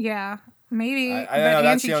 Yeah, maybe. I know,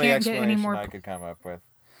 that's the only explanation I could come up with.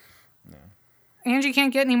 No. Angie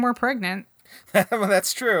can't get any more pregnant. Well,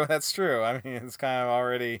 that's true. That's true. I mean, it's kind of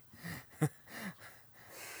already...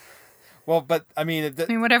 Well, but, I mean...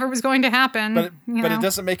 whatever was going to happen... But it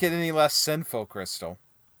doesn't make it any less sinful, Crystal.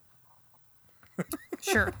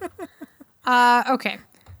 Sure. Okay.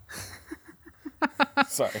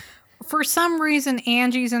 Sorry. For some reason,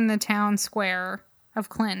 Angie's in the town square of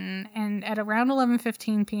Clinton, and at around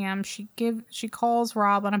 11:15 p.m., she calls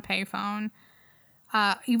Rob on a payphone.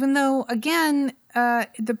 Even though, again,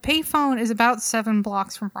 the payphone is about 7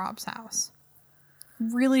 blocks from Rob's house.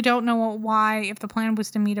 Really don't know why, if the plan was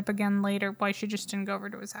to meet up again later, why she just didn't go over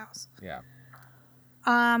to his house. Yeah.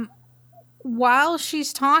 While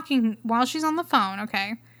she's on the phone,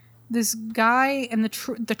 okay, this guy and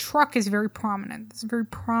the truck is very prominent. It's a very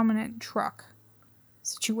prominent truck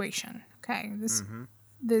situation. Okay, this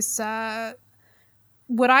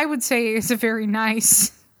what I would say is a very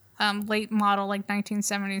nice late model, like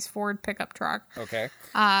 1970s Ford pickup truck. Okay.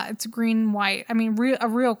 It's green and white. I mean, a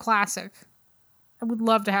real classic. I would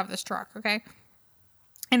love to have this truck. Okay,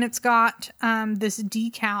 and it's got this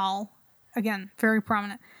decal, again, very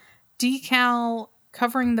prominent decal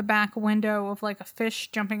covering the back window of like a fish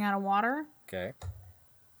jumping out of water. Okay.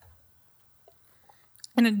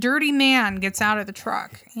 And a dirty man gets out of the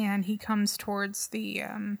truck and he comes towards the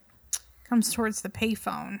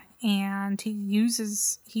payphone, and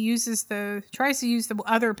tries to use the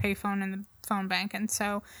other payphone in the phone bank. And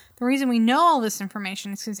so the reason we know all this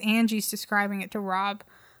information is because Angie's describing it to Rob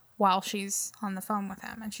while she's on the phone with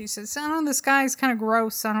him, and she says, "I don't know, this guy's kind of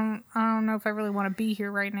gross. I don't know if I really want to be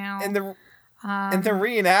here right now." And the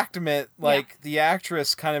reenactment, the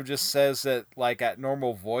actress kind of just says it like at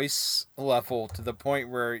normal voice level, to the point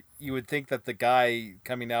where you would think that the guy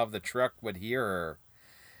coming out of the truck would hear her.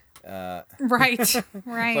 Right. It's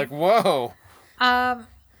like, whoa.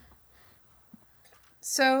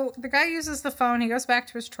 So the guy uses the phone. He goes back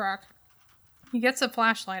to his truck. He gets a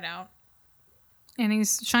flashlight out, and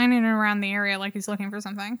he's shining it around the area like he's looking for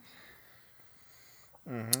something.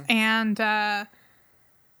 Mm-hmm. And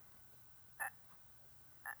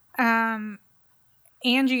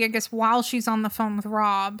Angie, I guess, while she's on the phone with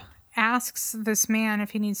Rob, asks this man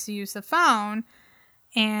if he needs to use the phone,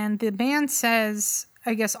 and the man says,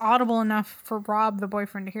 I guess audible enough for Rob, the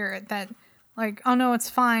boyfriend, to hear it, that like, "Oh no, it's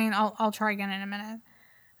fine. I'll try again in a minute."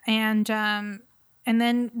 And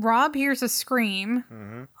then Rob hears a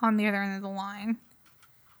scream on the other end of the line,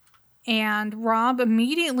 and Rob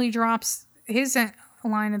immediately drops his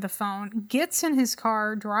line of the phone, gets in his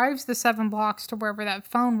car, drives the 7 blocks to wherever that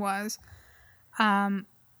phone was.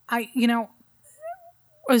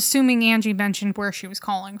 Assuming Angie mentioned where she was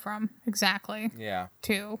calling from exactly. Yeah.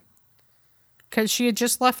 Too. Because she had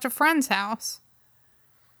just left a friend's house.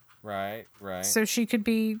 Right. So she could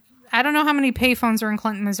be... I don't know how many payphones are in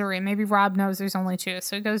Clinton, Missouri. Maybe Rob knows there's only 2.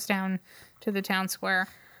 So he goes down to the town square.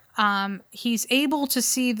 He's able to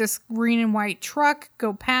see this green and white truck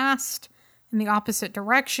go past in the opposite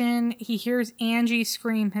direction. He hears Angie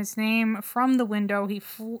scream his name from the window. He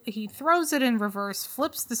throws it in reverse,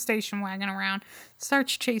 flips the station wagon around,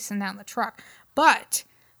 starts chasing down the truck. But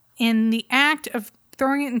in the act of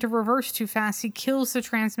throwing it into reverse too fast, he kills the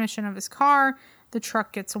transmission of his car. The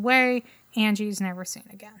truck gets away. Angie's never seen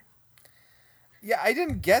again. Yeah, I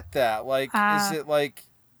didn't get that. Like, is it like...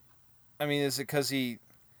 I mean, is it because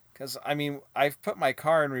I've put my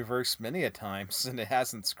car in reverse many a times, and it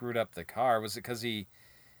hasn't screwed up the car. Was it because he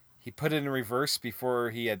put it in reverse before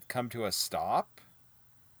he had come to a stop?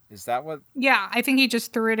 Is that what... Yeah, I think he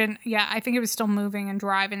just threw it in... Yeah, I think it was still moving and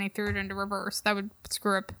driving. He threw it into reverse. That would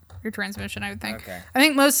screw up your transmission, I would think. Okay. I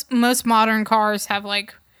think most modern cars have,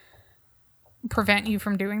 like... prevent you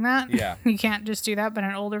from doing that. Yeah. You can't just do that, but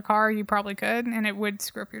an older car you probably could, and it would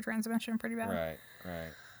screw up your transmission pretty bad.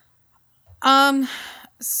 Right.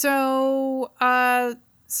 So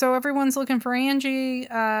everyone's looking for Angie.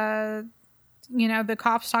 The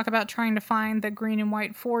cops talk about trying to find the green and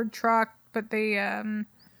white Ford truck, but they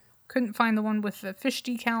couldn't find the one with the fish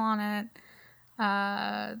decal on it.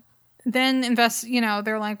 Then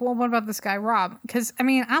they're like, well, what about this guy Rob? Because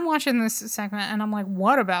I'm watching this segment and I'm like,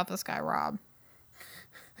 what about this guy Rob?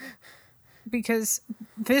 Because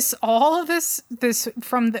all of this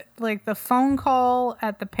from the phone call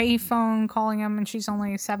at the pay phone calling him and she's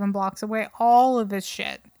only 7 blocks away, all of this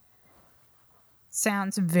shit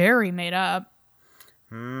sounds very made up.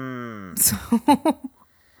 So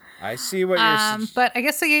I see what you're but I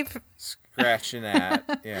guess they gave scratching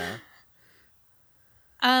at. Yeah.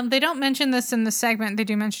 They don't mention this in the segment. They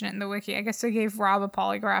do mention it in the wiki. I guess they gave Rob a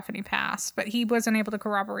polygraph and he passed, but he wasn't able to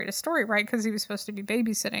corroborate his story, right? Because he was supposed to be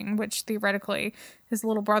babysitting, which theoretically his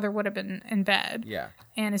little brother would have been in bed. Yeah.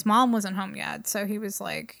 And his mom wasn't home yet. So he was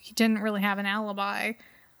like, he didn't really have an alibi.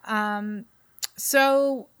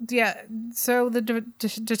 So the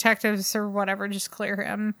detectives or whatever just clear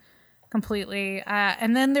him completely.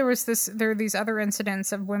 And then there are these other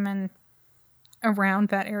incidents of women around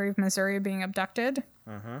that area of Missouri being abducted.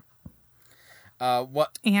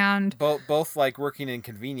 What? And both like working in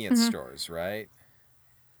convenience stores, right?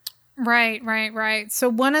 Right. So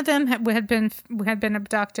one of them had been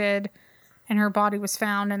abducted, and her body was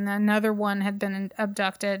found, and another one had been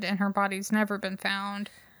abducted, and her body's never been found.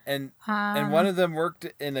 And one of them worked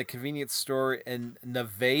in a convenience store in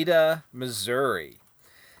Nevada, Missouri.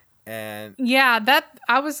 And yeah, that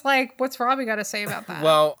I was like, what's Robbie got to say about that?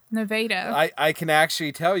 Well, Nevada. I can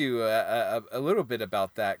actually tell you a little bit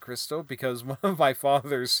about that, Crystal, because one of my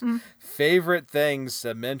father's favorite things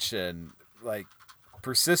to mention, like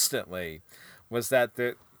persistently, was that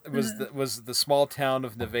was the small town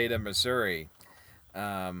of Nevada, Missouri,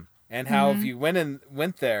 and how if you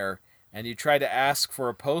went there and you tried to ask for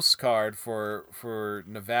a postcard for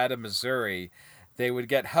Nevada, Missouri, they would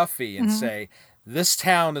get huffy and say, "This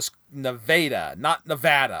town is Nevada, not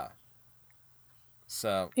Nevada."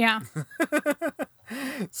 So yeah.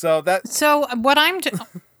 So what I'm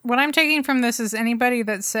taking from this is anybody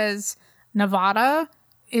that says Nevada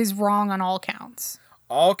is wrong on all counts.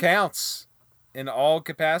 All counts, in all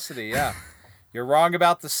capacity. Yeah, you're wrong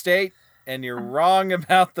about the state, and you're wrong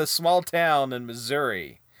about the small town in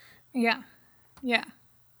Missouri. Yeah.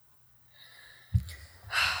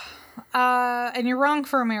 And you're wrong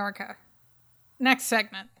for America. Next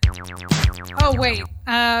segment. Oh, wait.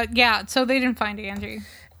 Yeah, so they didn't find Angie.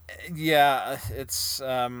 Yeah, it's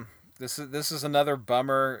this is another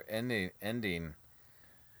bummer ending.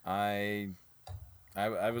 I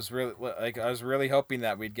was really hoping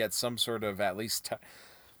that we'd get some sort of at least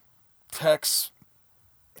text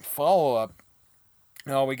follow up.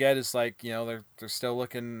 And all we get is like, they're still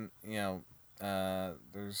looking,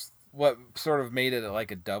 there's what sort of made it like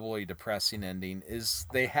a doubly depressing ending is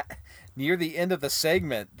near the end of the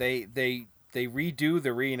segment they redo the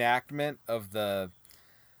reenactment of the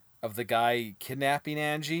guy kidnapping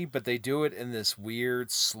Angie, but they do it in this weird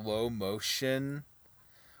slow motion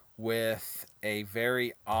with a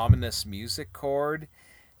very ominous music chord,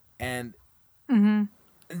 and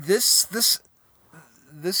this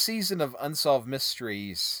season of Unsolved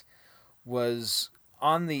Mysteries was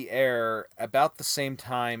on the air about the same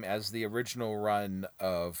time as the original run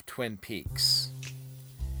of Twin Peaks.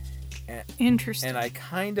 Interesting. And I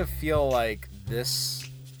kind of feel like this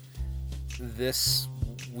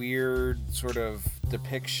weird sort of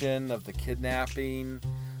depiction of the kidnapping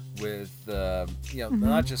with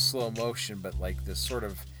not just slow motion, but like this sort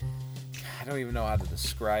of, I don't even know how to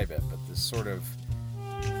describe it, but this sort of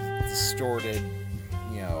distorted,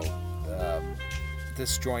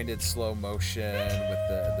 disjointed slow motion with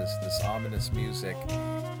this ominous music.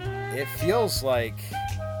 It feels like,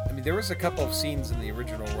 there was a couple of scenes in the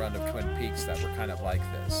original run of Twin Peaks that were kind of like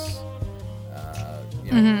this.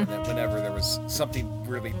 Whenever there was something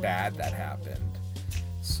really bad that happened.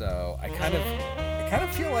 So I kind of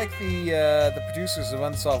feel like the producers of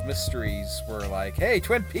Unsolved Mysteries were like, "Hey,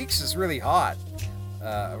 Twin Peaks is really hot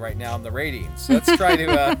right now in the ratings. Let's try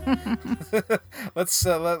to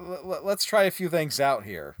let's try a few things out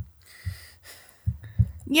here."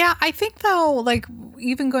 Yeah, I think though, like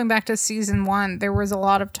even going back to season 1, there was a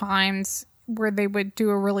lot of times where they would do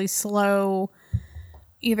a really slow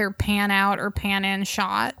either pan out or pan in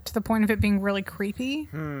shot to the point of it being really creepy.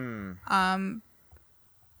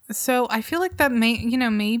 So I feel like that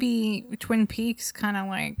maybe Twin Peaks kind of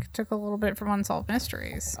like took a little bit from Unsolved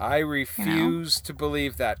Mysteries. I refuse to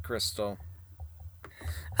believe that, Crystal.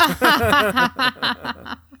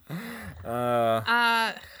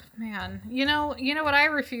 Man, you know what I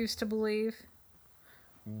refuse to believe?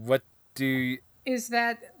 What do you... Is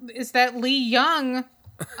that Lee Young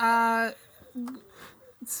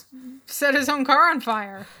set his own car on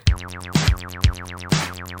fire.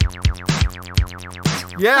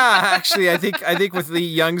 Yeah, actually, I think with Lee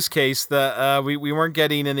Young's case, we weren't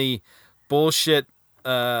getting any bullshit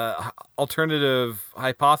alternative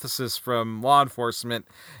hypothesis from law enforcement.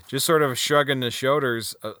 Just sort of a shrug of the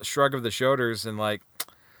shoulders, and like,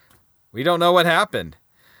 we don't know what happened.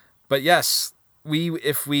 But yes,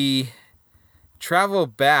 if we travel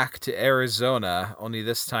back to Arizona, only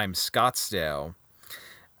this time Scottsdale.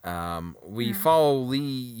 We follow Lee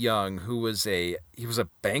Young, who was a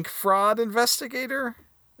bank fraud investigator,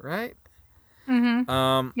 right?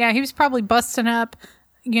 Mm-hmm. Yeah, he was probably busting up,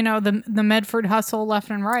 the Medford hustle left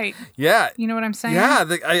and right. Yeah, you know what I'm saying?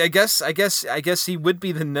 Yeah, I guess he would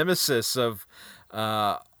be the nemesis of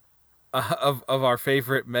our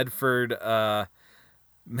favorite Medford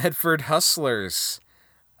hustlers.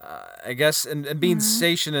 I guess, and being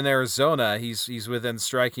stationed in Arizona, he's within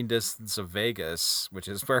striking distance of Vegas, which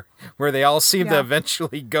is where they all seem to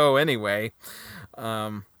eventually go anyway.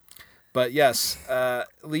 But yes,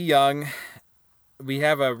 Lee Young. We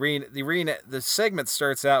have the segment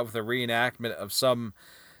starts out with a reenactment of some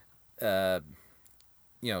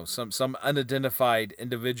unidentified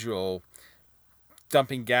individual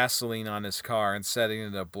dumping gasoline on his car and setting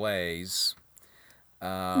it ablaze.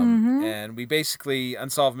 And we basically,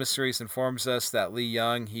 Unsolved Mysteries informs us that Lee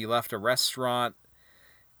Young, he left a restaurant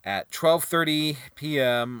at 12:30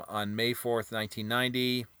 p.m. on May 4th,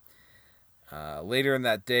 1990. Later in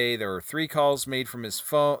that day, there were 3 calls made from his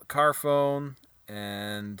car phone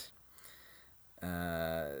and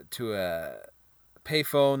to a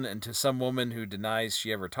payphone and to some woman who denies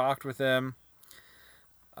she ever talked with him.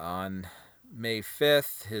 On May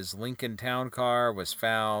 5th, his Lincoln Town Car was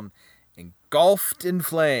found engulfed in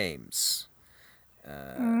flames.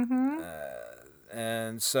 And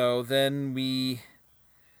so then we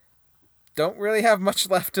don't really have much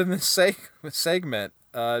left in this segment.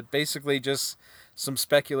 Basically just some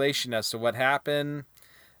speculation as to what happened.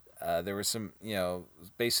 There was some,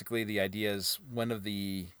 basically the idea is one of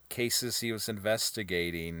the cases he was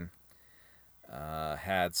investigating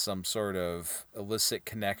had some sort of illicit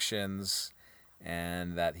connections,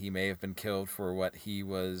 and that he may have been killed for what he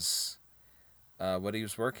was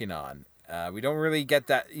working on. We don't really get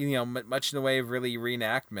that, much in the way of really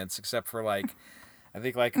reenactments, except for I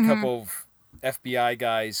think a couple of FBI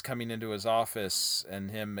guys coming into his office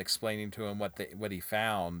and him explaining to him what he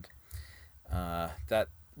found. That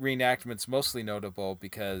reenactment's mostly notable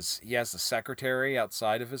because he has a secretary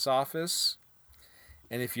outside of his office,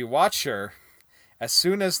 and if you watch her, as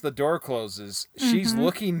soon as the door closes, she's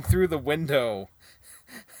looking through the window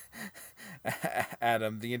at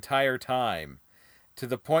him the entire time, to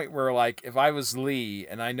the point where, if I was Lee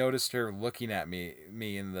and I noticed her looking at me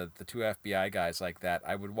and the 2 FBI guys like that,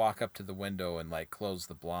 I would walk up to the window and close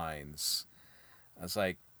the blinds. I was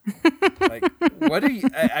like, what are you?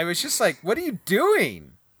 I was just like, what are you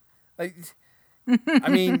doing? I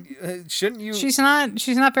mean, shouldn't you? She's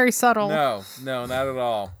not very subtle. No, not at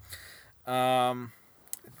all.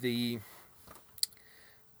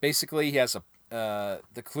 Basically he has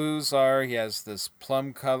the clues are he has this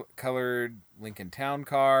plum colored Lincoln Town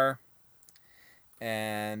Car,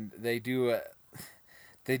 and they do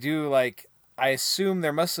I assume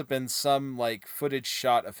there must have been some footage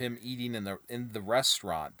shot of him eating in the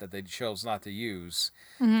restaurant that they chose not to use,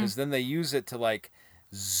 because then they use it to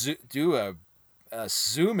do a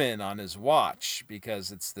zoom in on his watch,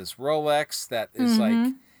 because it's this Rolex that is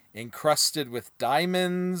encrusted with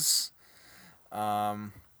diamonds.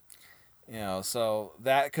 So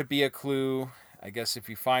that could be a clue. I guess if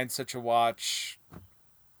you find such a watch,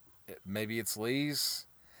 maybe it's Lee's.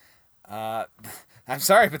 I'm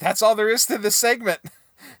sorry, but that's all there is to this segment.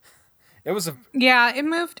 It was it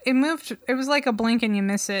moved. It was like a blink and you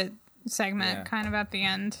miss it segment, kind of at the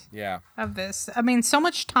end. Yeah. Of this, I mean, so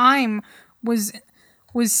much time was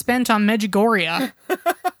spent on Medjugorje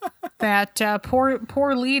that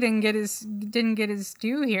poor Lee didn't get his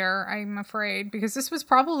due here, I'm afraid, because this was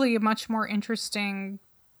probably a much more interesting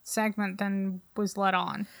segment than was let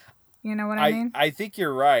on. You know what I mean? I think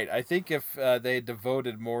you're right. I think if they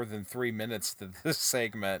devoted more than 3 minutes to this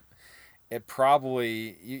segment, it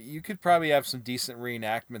probably you could probably have some decent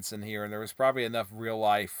reenactments in here, and there was probably enough real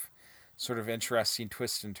life sort of interesting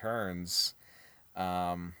twists and turns.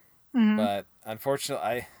 But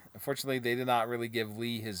unfortunately, they did not really give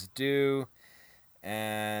Lee his due,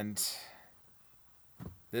 and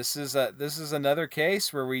this is another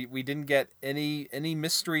case where we didn't get any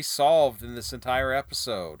mystery solved in this entire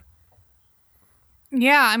episode.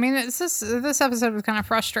 Yeah, I mean, this episode was kind of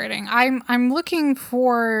frustrating. I'm looking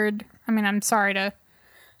forward. I mean, I'm sorry to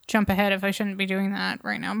jump ahead if I shouldn't be doing that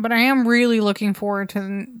right now, but I am really looking forward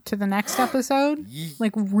to the next episode.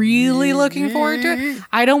 Really looking forward to it.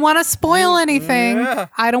 I don't want to spoil anything.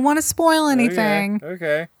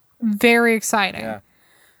 Okay. Very exciting. Yeah.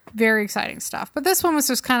 Very exciting stuff. But this one was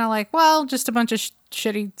just kind of just a bunch of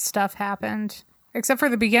shitty stuff happened. Except for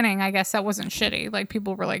the beginning, I guess that wasn't shitty.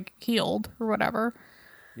 People were healed or whatever.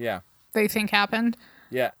 Yeah. They think happened.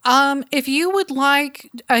 Yeah. If you would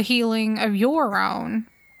like a healing of your own,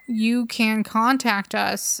 you can contact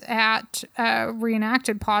us at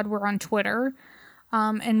Reenacted Pod. We're on Twitter.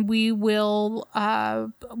 And we will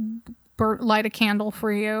light a candle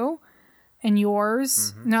for you and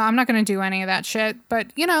yours. Mm-hmm. No, I'm not going to do any of that shit.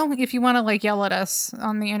 But, if you want to yell at us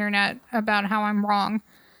on the internet about how I'm wrong,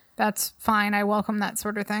 that's fine. I welcome that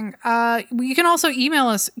sort of thing. You can also email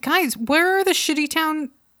us. Guys, where are the shitty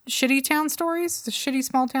town stories? The shitty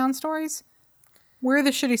small town stories? Where are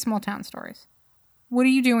the shitty small town stories? What are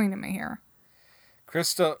you doing to me here?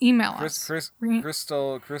 Crystal. Email us.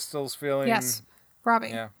 Crystal's feeling. Yes. Robbie.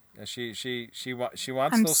 Yeah. She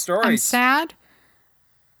wants those stories. I'm sad.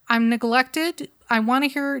 I'm neglected. I want to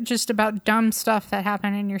hear just about dumb stuff that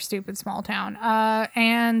happened in your stupid small town.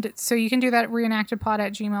 And so you can do that at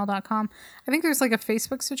reenactedpod@gmail.com. I think there's a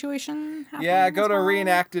Facebook situation. Yeah, go to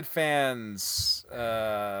Reenacted Fans,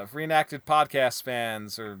 Reenacted Podcast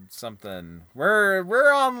Fans or something.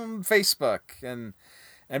 We're on Facebook and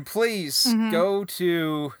please go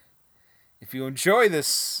to. If you enjoy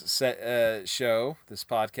this show, this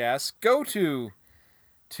podcast, go to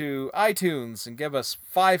iTunes and give us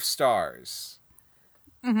 5 stars.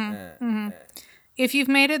 If you've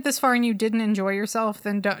made it this far and you didn't enjoy yourself,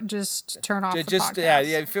 then just turn off the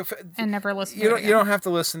podcast and never listen to it again. You don't have to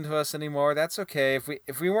listen to us anymore. That's okay.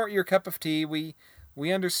 If we weren't your cup of tea, we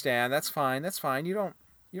understand. That's fine. You don't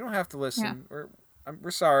have to listen. Yeah. We're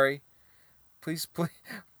sorry. Please.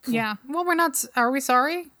 Yeah. Well, we're not. Are we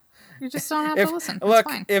sorry? You just don't have to listen. Look,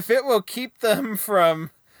 fine. If it will keep them from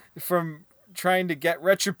trying to get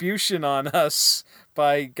retribution on us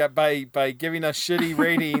by giving us shitty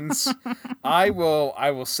ratings, I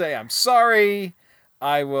will say I'm sorry.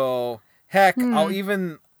 I will. Heck, I'll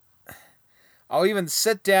even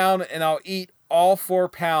sit down and I'll eat all 4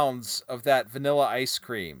 pounds of that vanilla ice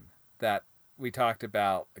cream that we talked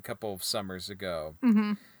about a couple of summers ago.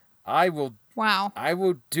 Mm-hmm. I will. Wow. I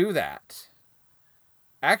will do that.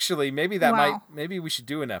 Actually, maybe we should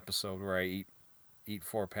do an episode where I eat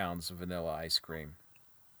 4 pounds of vanilla ice cream.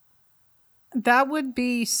 That would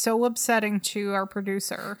be so upsetting to our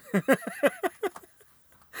producer.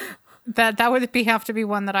 that would have to be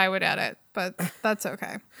one that I would edit, but that's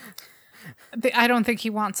okay. I don't think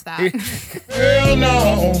he wants that. Hell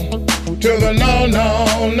no, to the no,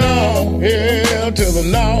 no, no. Hell to the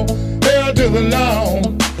no, hell to the no,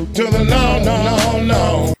 to the no, no, no,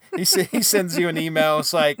 no. He sends you an email.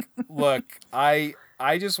 It's like, look, I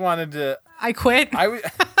just wanted to. I quit.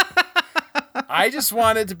 I just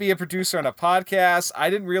wanted to be a producer on a podcast. I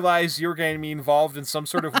didn't realize you were going to be involved in some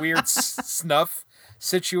sort of weird snuff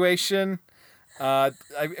situation.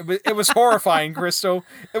 It was horrifying, Crystal.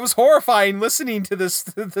 It was horrifying listening to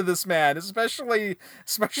this man, especially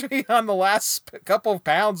on the last couple of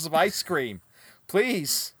pounds of ice cream.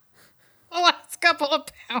 Please. The last couple of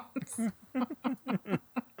pounds.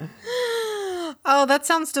 Oh, that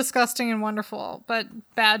sounds disgusting and wonderful,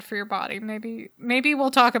 but bad for your body. Maybe we'll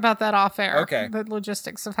talk about that off air. Okay. The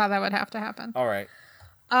logistics of how that would have to happen. All right.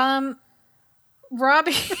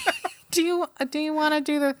 Robbie, do you want to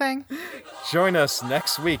do the thing? Join us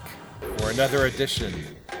next week for another edition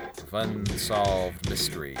of Unsolved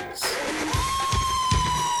Mysteries.